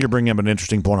 Well, I think you're bringing up an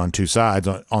interesting point on two sides.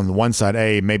 On the one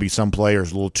side, maybe some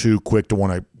players a little too quick to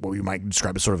want to, what you might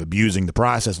describe as sort of abusing the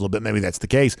process a little bit. Maybe that's the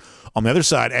case. On the other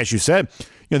side, as you said,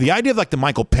 the idea of like the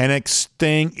Michael Penix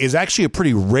thing is actually a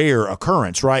pretty rare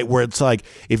occurrence, right? Where it's like,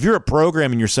 if you're a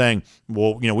program and you're saying,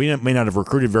 well, we may not have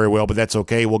recruited very well, but that's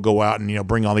okay. We'll go out and,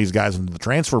 bring all these guys into the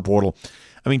transfer portal.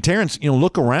 I mean, Terrence,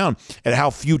 look around at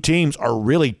how few teams are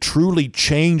really truly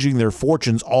changing their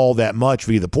fortunes all that much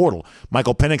via the portal.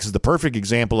 Michael Penix is the perfect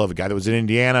example of a guy that was in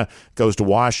Indiana, goes to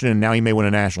Washington, and now he may win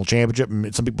a national championship.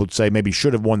 Some people would say maybe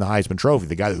should have won the Heisman Trophy.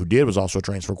 The guy who did was also a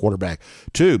transfer quarterback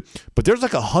too. But there's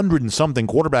like 100 and something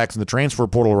quarterbacks in the transfer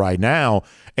portal right now,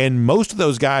 and most of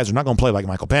those guys are not going to play like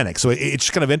Michael Penix. So it's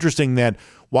just kind of interesting that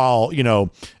while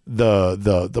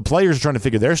the players are trying to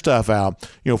figure their stuff out,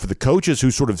 for the coaches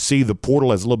who sort of see the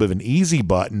portal as a little bit of an easy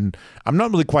button, I'm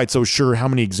not really quite so sure how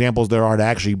many examples there are to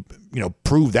actually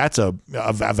prove that's a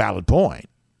valid point.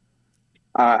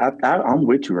 I'm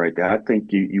with you right there. I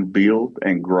think you build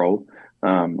and grow.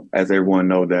 As everyone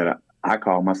knows, that I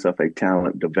call myself a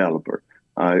talent developer.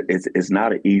 It's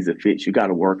not an easy fix. You got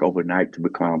to work overnight to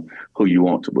become who you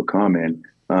want to become. And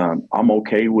I'm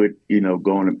okay with,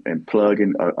 going and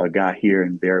plugging a guy here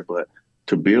and there, but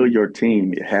to build your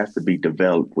team, it has to be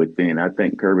developed within. I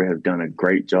think Kirby has done a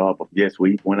great job of, yes,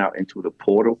 we went out into the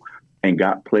portal and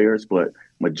got players, but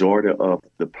majority of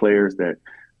the players that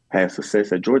have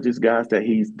success at Georgia's guys that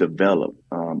he's developed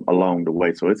along the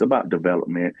way. So it's about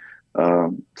development.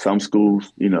 Some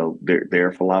schools,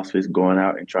 their philosophy is going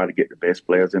out and try to get the best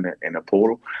players in the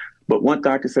portal. But one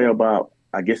thing I can say about,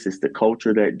 I guess it's the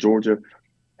culture that Georgia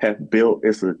have built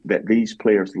is that these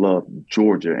players love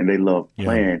Georgia and they love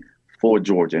playing for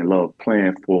Georgia and love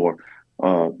playing for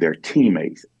their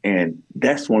teammates. And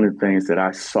that's one of the things that I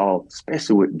saw,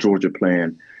 especially with Georgia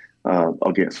playing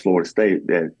against Florida State,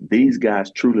 that these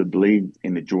guys truly believe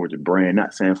in the Georgia brand.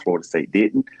 Not saying Florida State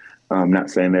didn't. I'm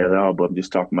not saying that at all, but I'm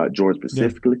just talking about Georgia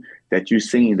specifically, that you're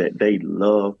seeing that they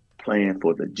love playing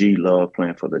for the G, love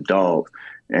playing for the Dogs.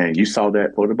 And you saw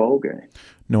that for the bowl game.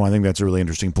 No, I think that's a really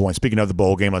interesting point. Speaking of the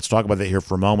bowl game, let's talk about that here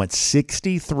for a moment.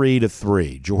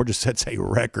 63-3. Georgia sets a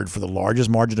record for the largest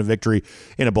margin of victory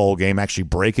in a bowl game, actually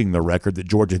breaking the record that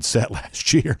Georgia had set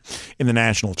last year in the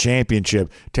national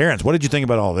championship. Terrence, what did you think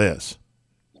about all this?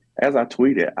 As I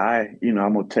tweeted, I'm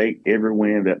going to take every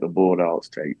win that the Bulldogs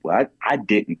take. Well, I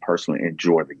didn't personally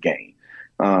enjoy the game.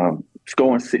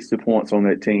 Scoring 60 points on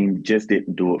that team just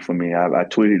didn't do it for me. I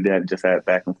tweeted that and just had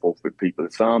back and forth with people.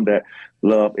 Some that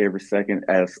love every second.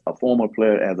 As a former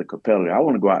player, as a competitor, I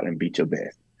want to go out and beat your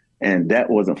best. And that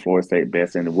wasn't Florida State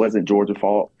best. And it wasn't Georgia's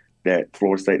fault that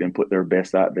Florida State didn't put their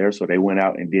best out there. So they went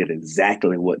out and did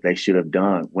exactly what they should have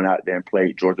done. Went out there and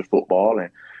played Georgia football.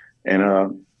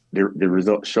 And the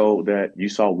results showed that you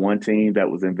saw one team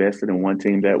that was invested and one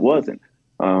team that wasn't.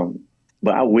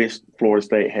 But I wish Florida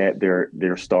State had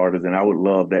their starters, and I would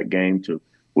love that game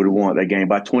would have won that game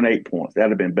by 28 points. That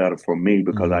would have been better for me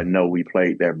because I know we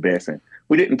played their best. And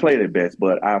we didn't play their best,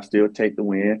 but I'll still take the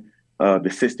win. The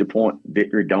 60-point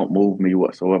victory don't move me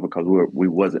whatsoever because we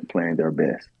wasn't playing their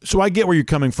best. So I get where you're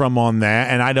coming from on that,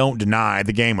 and I don't deny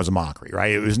the game was a mockery,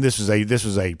 right? This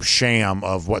was a sham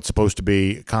of what's supposed to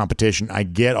be competition. I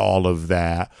get all of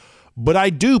that, but I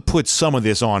do put some of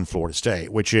this on Florida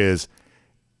State, which is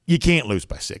you can't lose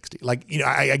by 60.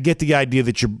 I get the idea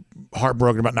that you're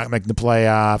heartbroken about not making the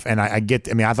playoff, and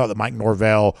I thought that Mike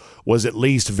Norvell was at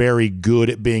least very good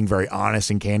at being very honest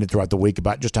and candid throughout the week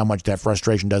about just how much that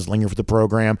frustration does linger for the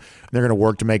program. They're going to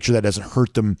work to make sure that doesn't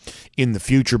hurt them in the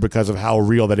future because of how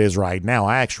real that is right now.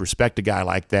 I actually respect a guy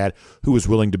like that who is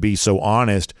willing to be so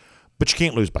honest, but you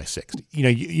can't lose by 60.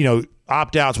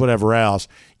 Opt-outs, whatever else,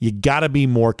 you got to be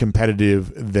more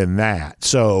competitive than that.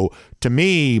 So to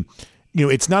me,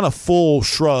 it's not a full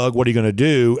shrug, what are you going to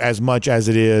do, as much as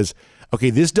it is, okay,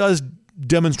 this does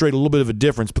demonstrate a little bit of a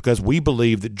difference because we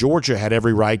believe that Georgia had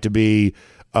every right to be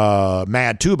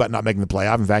mad, too, about not making the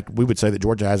playoff. In fact, we would say that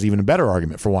Georgia has even a better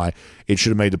argument for why it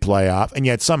should have made the playoff. And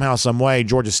yet somehow, some way,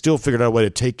 Georgia still figured out a way to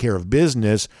take care of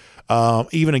business,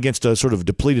 even against a sort of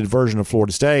depleted version of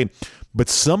Florida State. But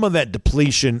some of that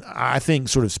depletion, I think,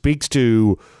 sort of speaks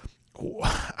to,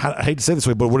 I hate to say it this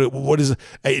way, but what is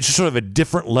it's just sort of a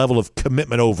different level of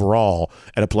commitment overall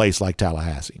at a place like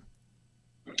Tallahassee.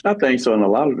 I think so, and a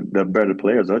lot of the better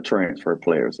players are transfer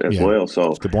players as well. So,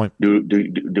 that's a good point.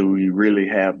 Do you really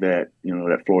have that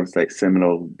that Florida State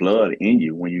Seminole blood in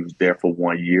you when you was there for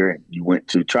 1 year and you went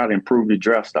to try to improve your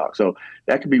draft stock? So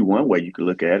that could be one way you could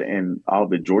look at it. And all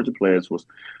the Georgia players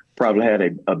probably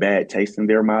had a bad taste in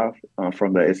their mouth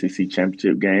from the SEC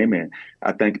championship game, and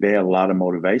I think they had a lot of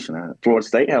motivation. Florida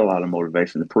State had a lot of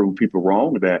motivation to prove people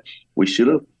wrong that we should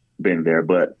have been there,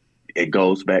 but it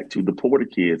goes back to the Porter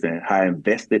kids and how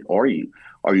invested are you?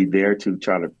 Are you there to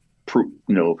try to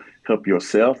help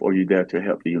yourself, or are you there to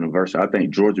help the university? I think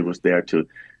Georgia was there to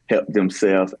help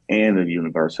themselves and the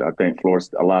university. I think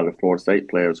a lot of the Florida State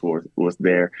players was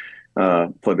there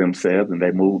for themselves, and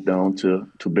they moved on to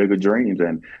bigger dreams.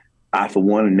 And I, for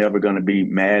one, am never going to be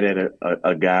mad at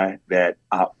a guy that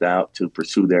opted out to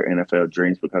pursue their NFL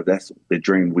dreams, because that's the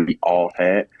dream we all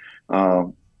had.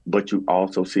 But you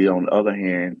also see, on the other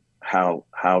hand, how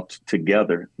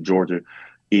together Georgia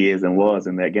is and was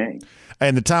in that game.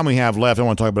 And the time we have left, I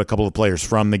want to talk about a couple of players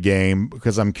from the game,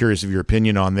 because I'm curious of your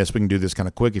opinion on this. We can do this kind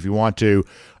of quick if you want to.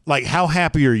 Like, how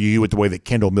happy are you with the way that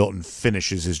Kendall Milton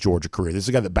finishes his Georgia career? This is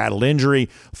a guy that battled injury,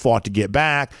 fought to get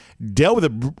back, dealt with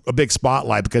a big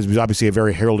spotlight because he was obviously a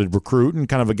very heralded recruit and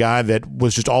kind of a guy that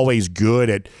was just always good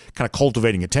at kind of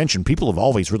cultivating attention. People have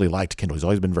always really liked Kendall. He's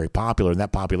always been very popular, and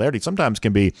that popularity sometimes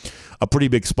can be a pretty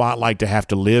big spotlight to have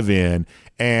to live in.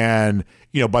 And,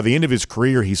 by the end of his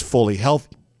career, he's fully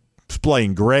healthy.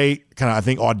 Playing great, kind of, I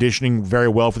think, auditioning very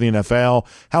well for the NFL.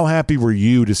 How happy were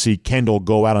you to see Kendall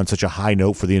go out on such a high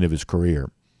note for the end of his career?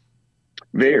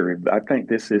 Very. I think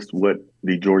this is what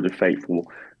the Georgia faithful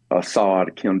saw out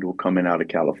of Kendall coming out of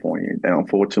California. And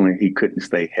unfortunately, he couldn't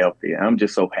stay healthy. I'm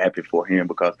just so happy for him,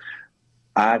 because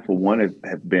I, for one,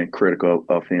 have been critical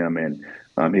of him and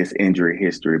his injury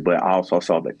history, but I also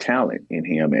saw the talent in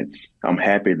him. And I'm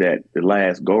happy that the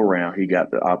last go-round, he got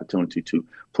the opportunity to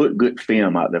put good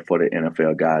film out there for the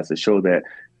NFL guys to show that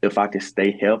if I can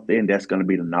stay healthy, and that's going to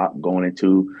be the knock going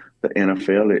into the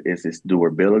NFL, is his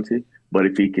durability. But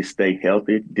if he can stay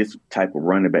healthy, this type of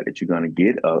running back that you're going to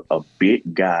get, a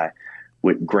big guy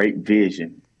with great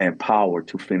vision and power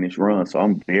to finish runs. So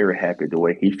I'm very happy the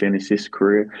way he finished his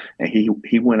career, and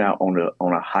he went out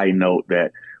on a high note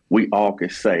that we all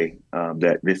could say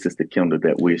that this is the Kendall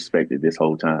that we expected this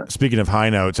whole time. Speaking of high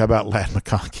notes, how about Ladd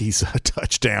McConkey's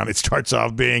touchdown? It starts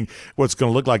off being what's going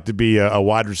to look like to be a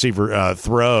wide receiver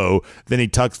throw. Then he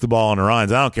tucks the ball and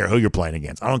runs. I don't care who you're playing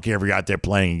against. I don't care if you're out there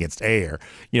playing against air.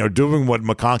 Doing what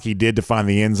McConkey did to find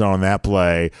the end zone on that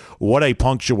play, what a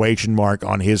punctuation mark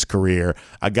on his career.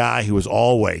 A guy who was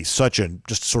always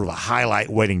just sort of a highlight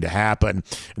waiting to happen.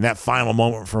 And that final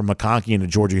moment for McConkey in a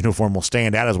Georgia uniform will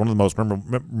stand out as one of the most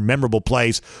memorable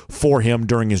plays for him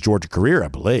during his Georgia career, I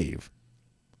believe.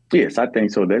 Yes, I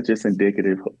think so. That's just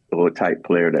indicative of a type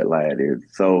player that Ladd is.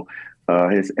 So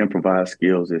his improvised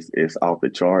skills is off the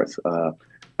charts.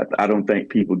 I don't think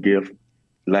people give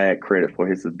Ladd credit for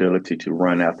his ability to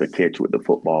run after catch with the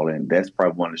football, and that's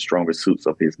probably one of the strongest suits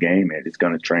of his game, and it's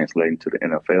going to translate into the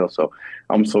NFL. So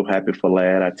I'm so happy for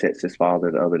Ladd. I text his father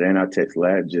the other day, and I text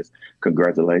Ladd just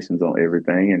congratulations on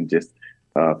everything, and just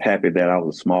happy that I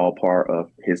was a small part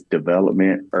of his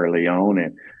development early on,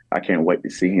 and I can't wait to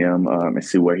see him and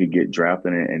see where he get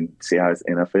drafted and see how his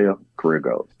NFL career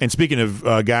goes. And speaking of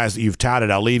guys that you've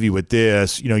touted, I'll leave you with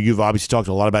this. You've obviously talked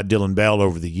a lot about Dillon Bell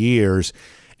over the years,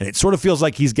 and it sort of feels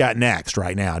like he's got next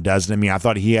right now, doesn't it? I mean, I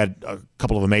thought he had a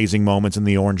couple of amazing moments in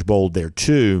the Orange Bowl there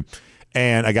too,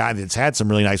 and a guy that's had some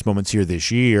really nice moments here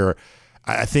this year.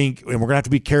 I think, and we're going to have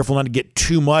to be careful not to get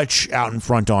too much out in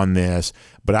front on this,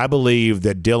 but I believe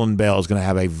that Dillon Bell is going to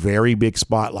have a very big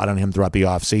spotlight on him throughout the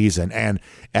offseason, and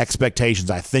expectations,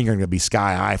 I think, are going to be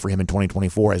sky high for him in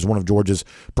 2024 as one of Georgia's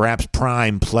perhaps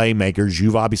prime playmakers.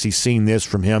 You've obviously seen this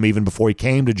from him even before he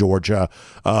came to Georgia.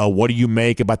 What do you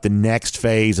make about the next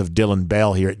phase of Dillon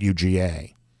Bell here at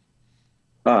UGA?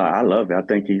 I love it. I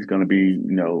think he's going to be,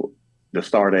 the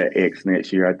start at X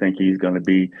next year. I think he's going to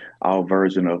be our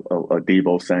version of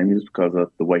Deebo Samuels because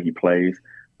of the way he plays.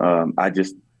 I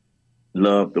just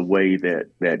love the way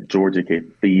that Georgia can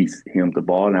feed him the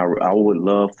ball. And I would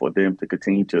love for them to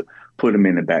continue to put him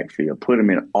in the backfield, put him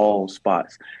in all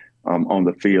spots on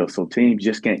the field. So teams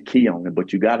just can't key on him,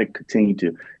 but you got to continue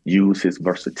to use his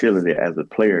versatility as a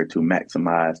player to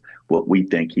maximize what we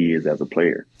think he is as a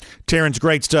player. Terrence,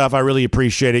 great stuff. I really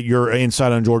appreciate it. Your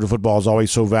insight on Georgia football is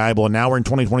always so valuable. And now we're in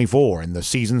 2024, and the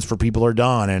seasons for people are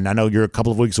done. And I know you're a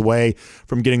couple of weeks away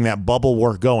from getting that bubble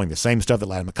work going, the same stuff that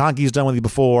Ladd McConkey's done with you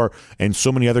before, and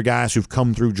so many other guys who've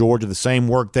come through Georgia, the same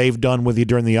work they've done with you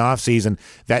during the offseason.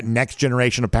 That next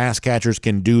generation of pass catchers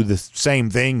can do the same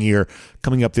thing here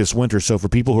coming up this winter. So for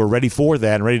people who are ready for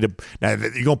that and ready to – now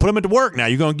you're going to put them into work now.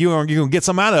 You're going to get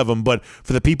some out of them. But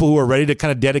for the people who are ready to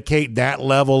kind of dedicate that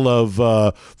level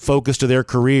of focus to their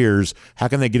careers, how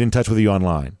can they get in touch with you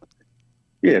online?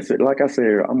 Yes, like I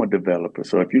said, I'm a developer.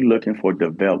 So if you're looking for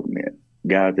development,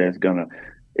 guys, it's gonna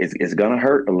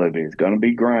hurt a little bit. It's gonna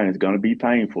be grind. It's gonna be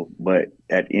painful. But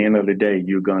at the end of the day,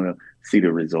 you're gonna see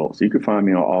the results. You can find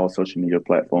me on all social media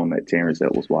platforms at Terrence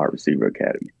Edwards Wide Receiver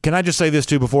Academy. Can I just say this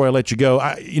too before I let you go?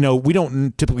 We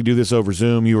don't typically do this over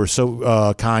Zoom. You were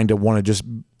so kind to want to just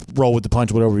roll with the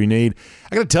punch, whatever you need.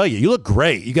 I got to tell you, you look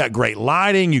great. You got great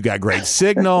lighting. You got great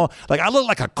signal. Like, I look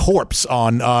like a corpse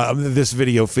on this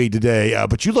video feed today,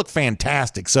 but you look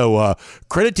fantastic. So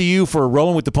credit to you for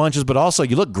rolling with the punches, but also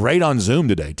you look great on Zoom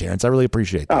today, Terrence. I really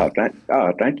appreciate that.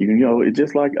 Thank you. You know, it's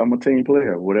just like I'm a team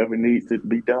player. Whatever needs to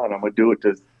be done, I'm going to do it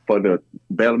just for the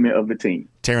betterment of the team.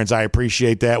 Terrence, I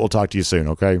appreciate that. We'll talk to you soon,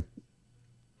 okay?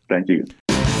 Thank you.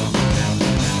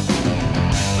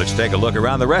 Let's take a look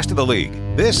around the rest of the league.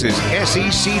 This is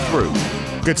SEC Through.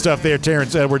 Good stuff there,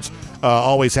 Terrence Edwards.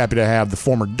 Always happy to have the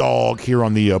former Dog here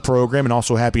on the program, and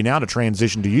also happy now to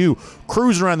transition to you.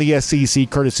 Cruise around the SEC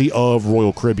courtesy of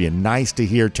Royal Caribbean. Nice to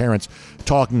hear Terrence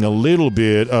talking a little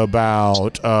bit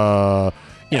about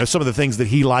some of the things that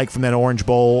he liked from that Orange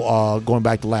Bowl going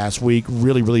back to last week.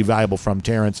 Really, really valuable from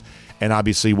Terrence. And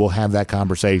obviously we'll have that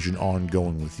conversation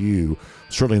ongoing with you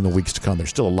certainly in the weeks to come. There's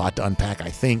still a lot to unpack, I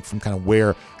think, from kind of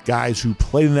where guys who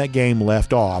played in that game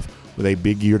left off with a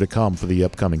big year to come for the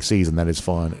upcoming season. That is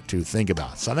fun to think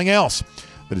about. Something else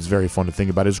that is very fun to think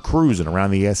about is cruising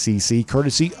around the SEC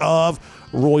courtesy of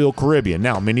Royal Caribbean.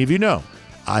 Now, many of you know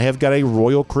I have got a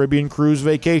Royal Caribbean cruise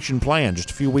vacation planned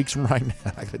just a few weeks from right now.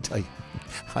 I got to tell you,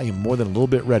 I am more than a little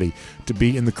bit ready to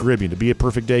be in the Caribbean, to be at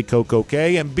Perfect Day Coco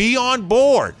Cay and be on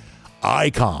board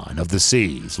Icon of the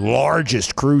Seas,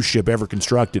 largest cruise ship ever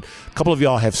constructed. A couple of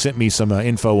y'all have sent me some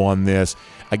info on this.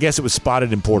 I guess it was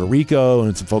spotted in Puerto Rico,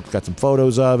 and some folks got some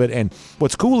photos of it. And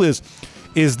what's cool is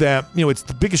that, it's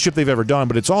the biggest ship they've ever done,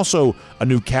 but it's also a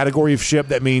new category of ship.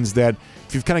 That means that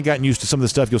if you've kind of gotten used to some of the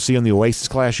stuff you'll see on the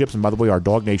Oasis-class ships, and by the way, our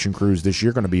DawgNation cruise this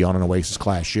year going to be on an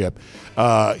Oasis-class ship,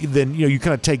 then you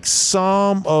kind of take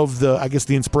some of the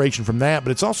inspiration from that,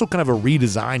 but it's also kind of a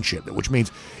redesigned ship, which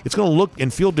means it's going to look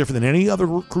and feel different than any other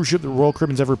cruise ship that Royal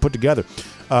Caribbean's ever put together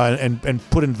and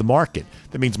put into the market.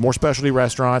 That means more specialty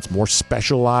restaurants, more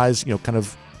specialized, kind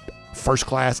of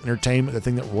first-class entertainment. The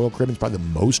thing that Royal Caribbean's probably the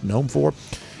most known for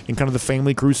in kind of the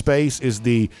family cruise space is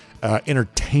the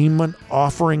entertainment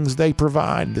offerings they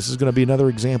provide. This is going to be another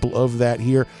example of that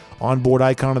here on board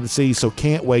Icon of the Seas, so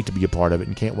can't wait to be a part of it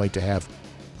and can't wait to have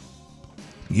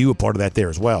you a part of that there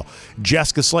as well.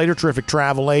 Jessica Slater, terrific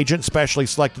travel agent, specially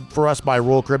selected for us by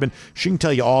Royal Caribbean. She can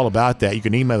tell you all about that. You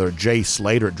can email her at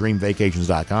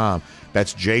jslater@dreamvacations.com.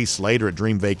 That's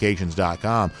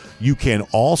jslater@dreamvacations.com. You can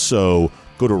also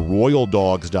go to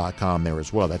royaldogs.com there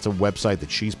as well. That's a website that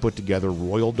she's put together,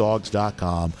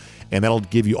 royaldogs.com, and that'll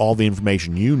give you all the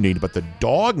information you need about the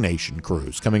DawgNation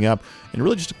cruise coming up in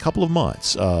really just a couple of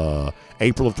months,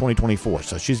 April of 2024.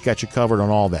 So she's got you covered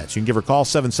on all that. So you can give her a call,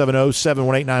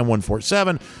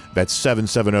 770-718-9147. That's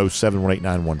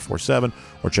 770-718-9147,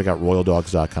 or check out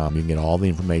royaldogs.com. You can get all the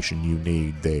information you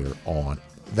need there on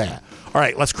that. All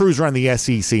right, let's cruise around the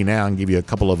SEC now and give you a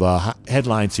couple of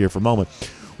headlines here for a moment.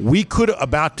 We could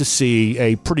about to see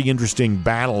a pretty interesting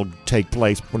battle take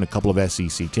place between a couple of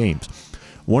SEC teams.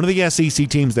 One of the SEC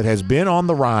teams that has been on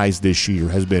the rise this year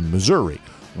has been Missouri.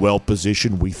 Well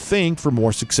positioned, we think, for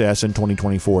more success in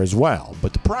 2024 as well.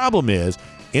 But the problem is,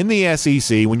 in the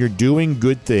SEC, when you're doing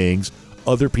good things,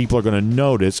 other people are going to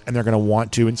notice, and they're going to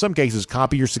want to, in some cases,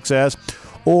 copy your success,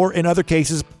 or in other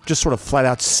cases, just sort of flat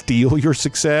out steal your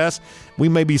success. We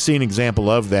may be seeing an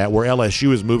example of that, where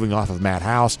LSU is moving off of Matt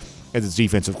House as its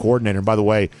defensive coordinator. And by the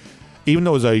way, even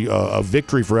though it was a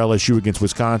victory for LSU against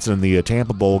Wisconsin in the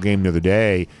Tampa Bowl game the other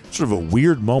day, sort of a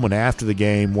weird moment after the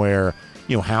game where,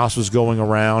 House was going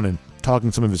around and talking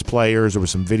to some of his players. There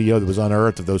was some video that was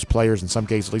unearthed of those players, in some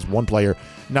cases, at least one player,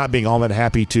 not being all that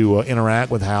happy to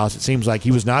interact with House. It seems like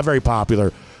he was not very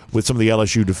popular with some of the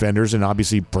LSU defenders, and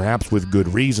obviously perhaps with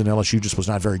good reason. LSU just was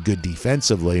not very good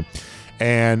defensively.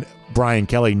 And Brian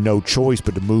Kelly, no choice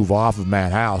but to move off of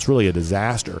Matt House. Really a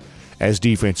disaster as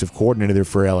defensive coordinator there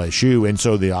for LSU. And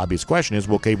so the obvious question is,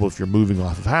 well, if you're moving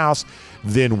off of House,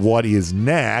 then what is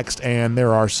next? And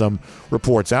there are some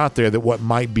reports out there that what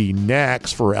might be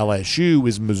next for LSU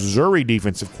is Missouri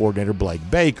defensive coordinator Blake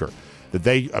Baker, that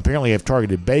they apparently have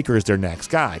targeted Baker as their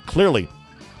next guy. Clearly,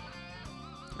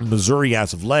 Missouri,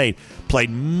 as of late,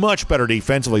 played much better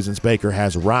defensively since Baker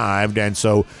has arrived. And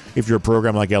so if you're a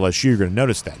program like LSU, you're going to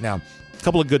notice that. Now, a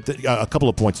couple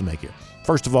of points to make here.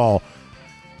 First of all,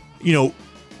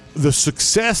 the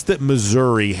success that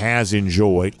Missouri has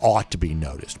enjoyed ought to be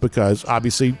noticed, because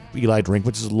obviously Eli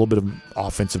Drinkwitz is a little bit of an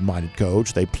offensive-minded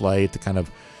coach. They play at the kind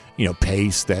of,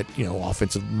 pace that,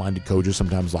 offensive-minded coaches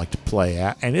sometimes like to play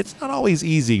at, and it's not always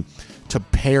easy to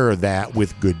pair that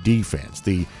with good defense.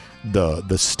 The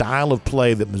style of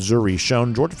play that Missouri has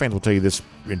shown, Georgia fans will tell you this,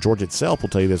 and Georgia itself will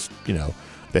tell you this,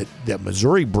 that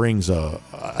Missouri brings a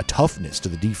toughness to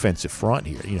the defensive front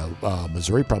here.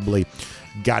 Missouri probably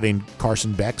got in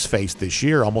Carson Beck's face this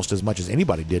year almost as much as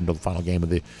anybody did until the final game of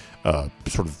the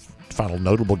sort of final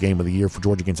notable game of the year for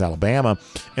Georgia against Alabama.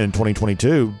 And in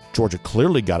 2022, Georgia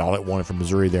clearly got all it wanted from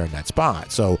Missouri there in that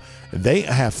spot. So they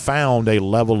have found a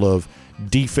level of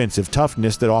defensive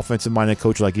toughness that offensive-minded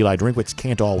coach like Eli Drinkwitz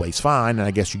can't always find, and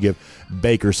I guess you give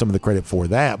Baker some of the credit for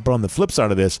that. But on the flip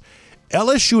side of this,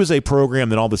 LSU is a program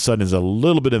that all of a sudden is a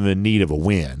little bit of in need of a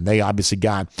win. They obviously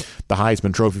got the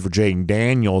Heisman Trophy for Jaden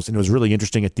Daniels, and it was really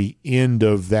interesting at the end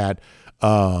of that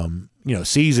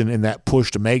season in that push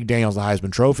to make Daniels the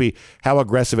Heisman Trophy, how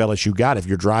aggressive LSU got. If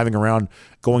you're driving around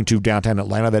going to downtown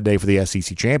Atlanta that day for the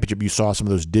SEC Championship, you saw some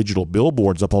of those digital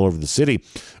billboards up all over the city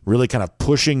really kind of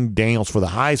pushing Daniels for the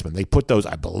Heisman. They put those,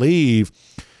 I believe,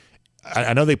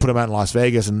 I know they put them out in Las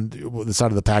Vegas and the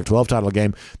side of the Pac-12 title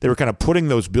game. They were kind of putting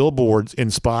those billboards in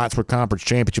spots where conference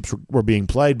championships were being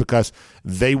played because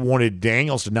they wanted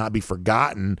Daniels to not be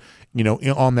forgotten,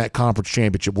 on that conference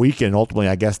championship weekend. Ultimately,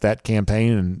 I guess that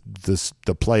campaign and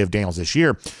the play of Daniels this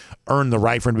year earned the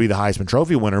right for him to be the Heisman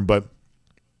Trophy winner. But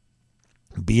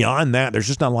beyond that, there's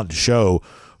just not a lot to show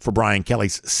for Brian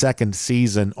Kelly's second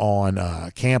season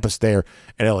on campus there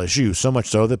at LSU. So much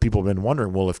so that people have been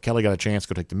wondering, well, if Kelly got a chance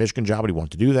to go take the Michigan job, would he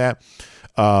want to do that?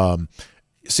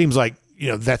 It seems like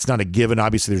that's not a given.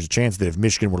 Obviously, there's a chance that if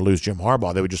Michigan were to lose Jim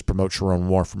Harbaugh, they would just promote Sharon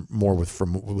Moore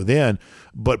from within.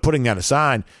 But putting that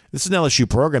aside, this is an LSU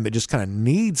program that just kind of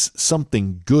needs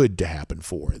something good to happen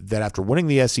for it. That after winning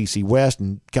the SEC West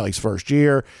in Kelly's first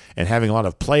year and having a lot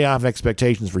of playoff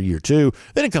expectations for year two,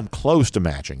 they didn't come close to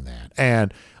matching that.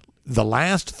 And the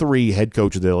last three head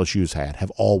coaches that LSU's had have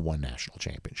all won national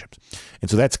championships. And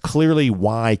so that's clearly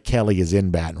why Kelly is in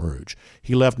Baton Rouge.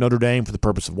 He left Notre Dame for the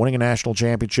purpose of winning a national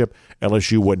championship.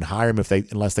 LSU wouldn't hire him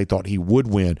unless they thought he would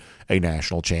win a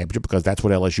national championship, because that's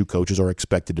what LSU coaches are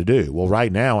expected to do. Well,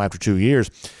 right now, after 2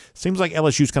 years, seems like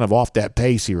LSU's kind of off that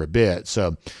pace here a bit.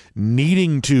 So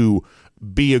needing to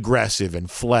be aggressive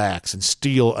and flex and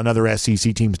steal another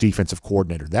SEC team's defensive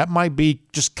coordinator. That might be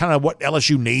just kind of what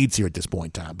LSU needs here at this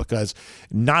point in time, because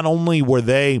not only were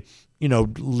they,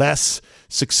 less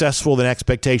successful than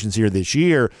expectations here this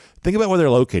year, think about where they're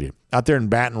located. Out there in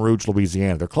Baton Rouge,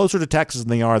 Louisiana. They're closer to Texas than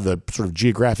they are the sort of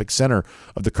geographic center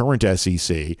of the current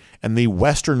SEC. And the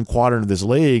western quadrant of this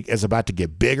league is about to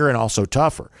get bigger and also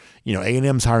tougher.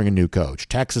 A&M's hiring a new coach.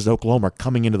 Texas and Oklahoma are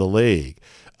coming into the league.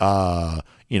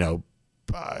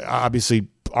 Obviously,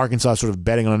 Arkansas sort of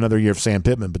betting on another year of Sam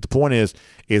Pittman. But the point is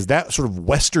that sort of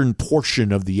western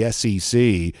portion of the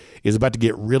SEC is about to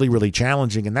get really, really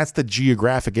challenging, and that's the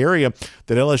geographic area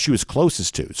that LSU is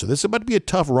closest to. So this is about to be a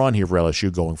tough run here for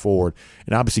LSU going forward,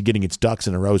 and obviously getting its ducks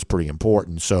in a row is pretty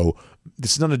important. So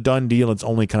this is not a done deal. It's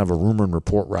only kind of a rumor and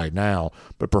report right now,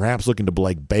 but perhaps looking to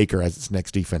Blake Baker as its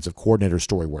next defensive coordinator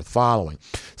story worth following.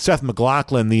 Seth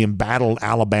McLaughlin, the embattled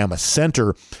Alabama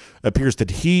center, appears that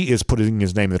he is putting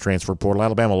his name in the transfer portal.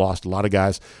 Alabama lost a lot of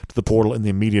guys to the portal in the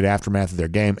immediate aftermath of their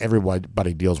game.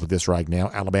 Everybody deals with this right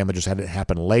now. Alabama just had it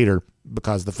happen later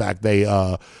because of the fact they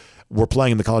were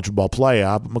playing in the college football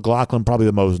playoff. McLaughlin probably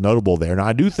the most notable there. Now,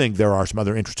 I do think there are some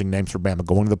other interesting names for Bama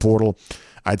going to the portal.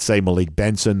 I'd say Malik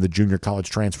Benson, the junior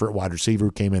college transfer at wide receiver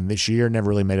who came in this year, never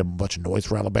really made a bunch of noise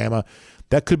for Alabama.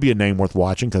 That could be a name worth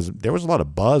watching because there was a lot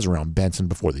of buzz around Benson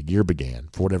before the year began.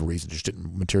 For whatever reason, it just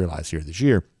didn't materialize here this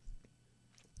year.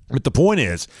 But the point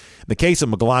is, in the case of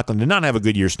McLaughlin, did not have a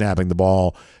good year snapping the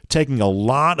ball, taking a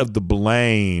lot of the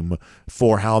blame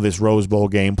for how this Rose Bowl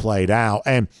game played out.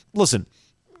 And listen,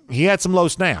 he had some low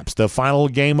snaps. The final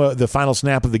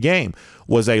snap of the game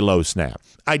was a low snap.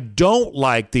 I don't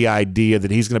like the idea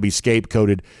that he's going to be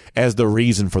scapegoated as the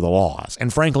reason for the loss.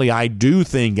 And frankly, I do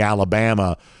think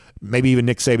Alabama, maybe even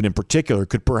Nick Saban in particular,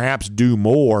 could perhaps do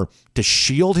more to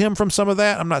shield him from some of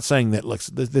that. I'm not saying that, look,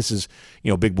 this is,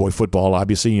 big boy football.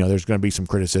 Obviously, there's going to be some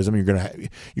criticism. You're going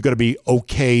to be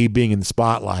okay being in the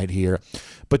spotlight here.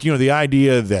 But, the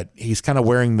idea that he's kind of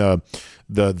wearing the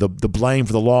blame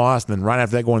for the loss, and then right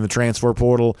after that going to the transfer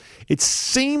portal, it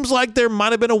seems like there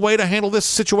might have been a way to handle this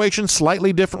situation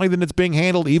slightly differently than it's being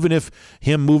handled, even if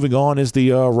him moving on is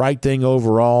the right thing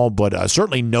overall. But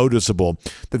certainly noticeable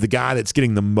that the guy that's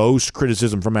getting the most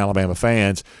criticism from Alabama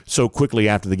fans so quickly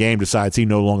after the game decides he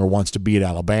no longer wants to be at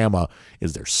Alabama.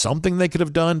 Is there something they could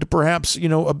have done to perhaps,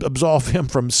 absolve him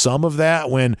from some of that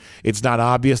when it's not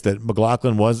obvious that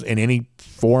McLaughlin was in any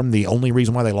form the only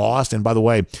reason why they lost? And by the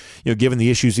way, given the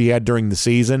issues he had during the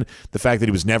season, the fact that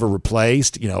he was never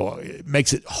replaced, it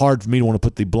makes it hard for me to want to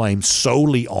put the blame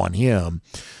solely on him.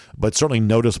 But certainly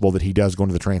noticeable that he does go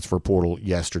into the transfer portal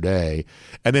yesterday.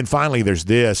 And then finally, there's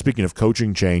this. Speaking of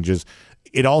coaching changes,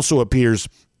 it also appears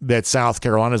that South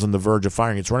Carolina is on the verge of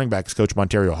firing its running backs coach,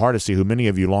 Montario Hardesty, who many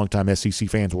of you longtime SEC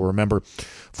fans will remember,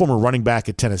 former running back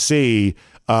at Tennessee,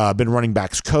 been running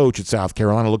backs coach at South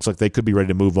Carolina. Looks like they could be ready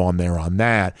to move on there on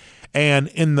that. And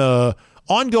in the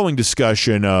ongoing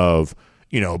discussion of,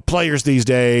 players these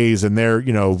days and they're,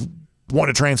 want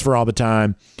to transfer all the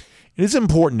time, it is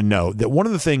important to note that one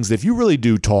of the things that if you really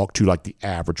do talk to like the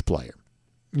average player,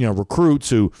 recruits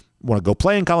who want to go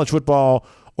play in college football,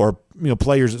 or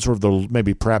players at sort of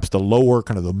maybe perhaps the lower,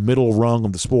 kind of the middle rung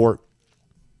of the sport,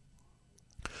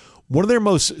 one of their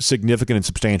most significant and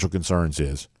substantial concerns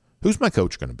is, who's my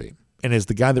coach going to be? And is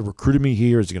the guy that recruited me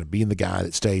here, is he going to be the guy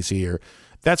that stays here?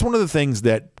 That's one of the things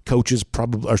that coaches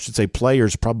probably, or I should say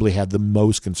players probably have the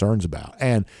most concerns about.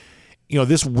 And,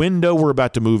 this window we're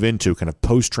about to move into, kind of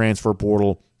post-transfer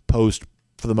portal, post,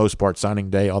 for the most part, signing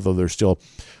day, although there's still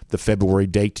the February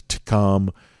date to come,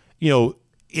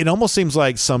 it almost seems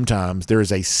like sometimes there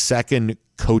is a second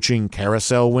coaching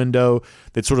carousel window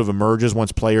that sort of emerges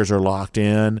once players are locked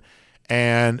in.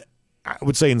 And I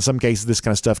would say in some cases this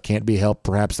kind of stuff can't be helped.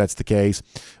 Perhaps that's the case.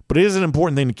 But it is an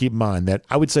important thing to keep in mind that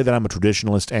I would say that I'm a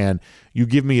traditionalist, and you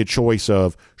give me a choice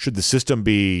of should the system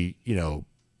be,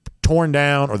 torn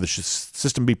down or the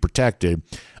system be protected.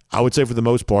 I would say for the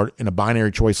most part, in a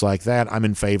binary choice like that, I'm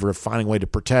in favor of finding a way to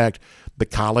protect the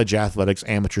college athletics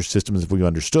amateur system as we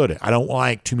understood it. I don't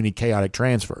like too many chaotic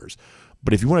transfers.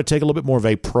 But if you want to take a little bit more of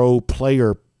a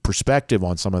pro-player perspective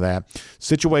on some of that,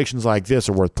 situations like this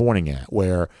are worth pointing at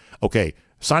where, okay,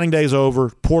 signing day is over,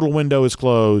 portal window is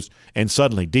closed, and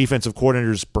suddenly defensive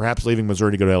coordinators perhaps leaving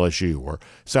Missouri to go to LSU, or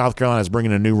South Carolina is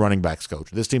bringing a new running backs coach.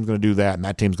 This team's going to do that, and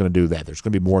that team's going to do that. There's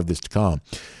going to be more of this to come.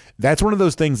 That's one of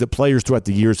those things that players throughout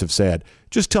the years have said,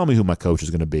 just tell me who my coach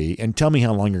is going to be and tell me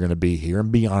how long you're going to be here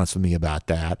and be honest with me about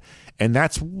that. And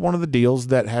that's one of the deals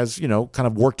that has, kind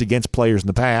of worked against players in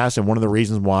the past. And one of the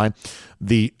reasons why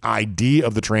the idea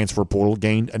of the transfer portal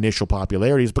gained initial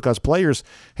popularity is because players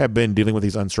have been dealing with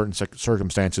these uncertain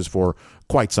circumstances for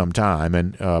quite some time.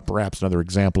 And perhaps another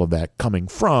example of that coming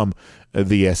from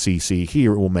the SEC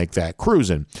here will make that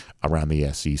cruising around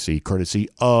the SEC courtesy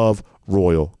of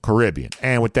Royal Caribbean.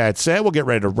 And with that said, we'll get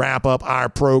ready to wrap up our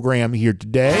program here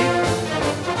today.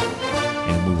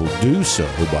 And we will do so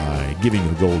by giving you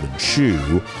the golden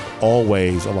shoe.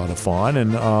 Always a lot of fun.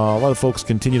 And a lot of folks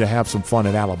continue to have some fun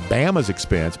at Alabama's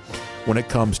expense when it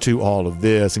comes to all of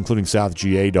this, including South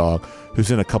GA Dog, who's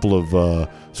in a couple of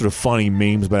sort of funny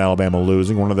memes about Alabama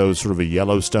losing. One of those sort of a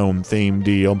Yellowstone themed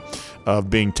deal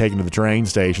of being taken to the train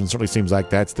station. Certainly seems like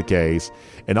that's the case.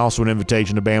 And also an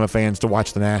invitation to Bama fans to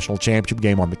watch the national championship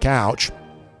game on the couch,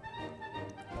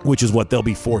 which is what they'll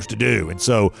be forced to do. And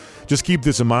so just keep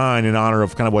this in mind in honor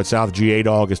of kind of what South GA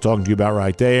Dog is talking to you about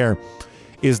right there,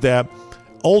 is that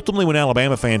ultimately when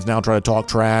Alabama fans now try to talk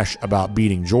trash about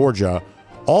beating Georgia,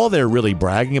 all they're really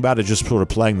bragging about is just sort of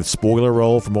playing the spoiler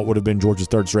role from what would have been Georgia's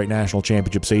third straight national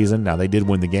championship season. Now, they did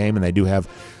win the game, and they do have,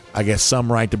 I guess,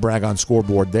 some right to brag on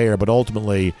scoreboard there, but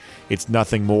ultimately it's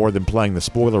nothing more than playing the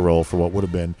spoiler role for what would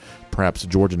have been perhaps the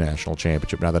Georgia national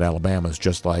championship, now that Alabama is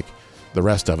just like the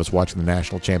rest of us watching the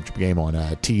national championship game on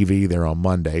TV there on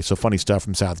Monday. So funny stuff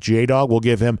from South GA Dog. We'll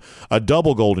give him a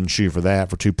double golden shoe for that,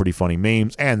 for two pretty funny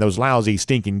memes. And those lousy,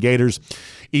 stinking Gators,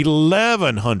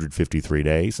 1,153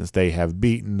 days since they have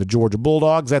beaten the Georgia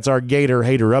Bulldogs. That's our Gator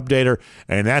Hater Updater,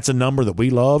 and that's a number that we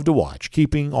love to watch,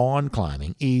 keeping on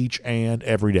climbing each and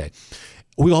every day.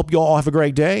 We hope you all have a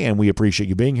great day, and we appreciate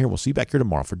you being here. We'll see you back here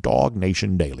tomorrow for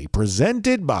DawgNation Daily,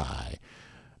 presented by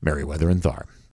Merriweather and Tharp.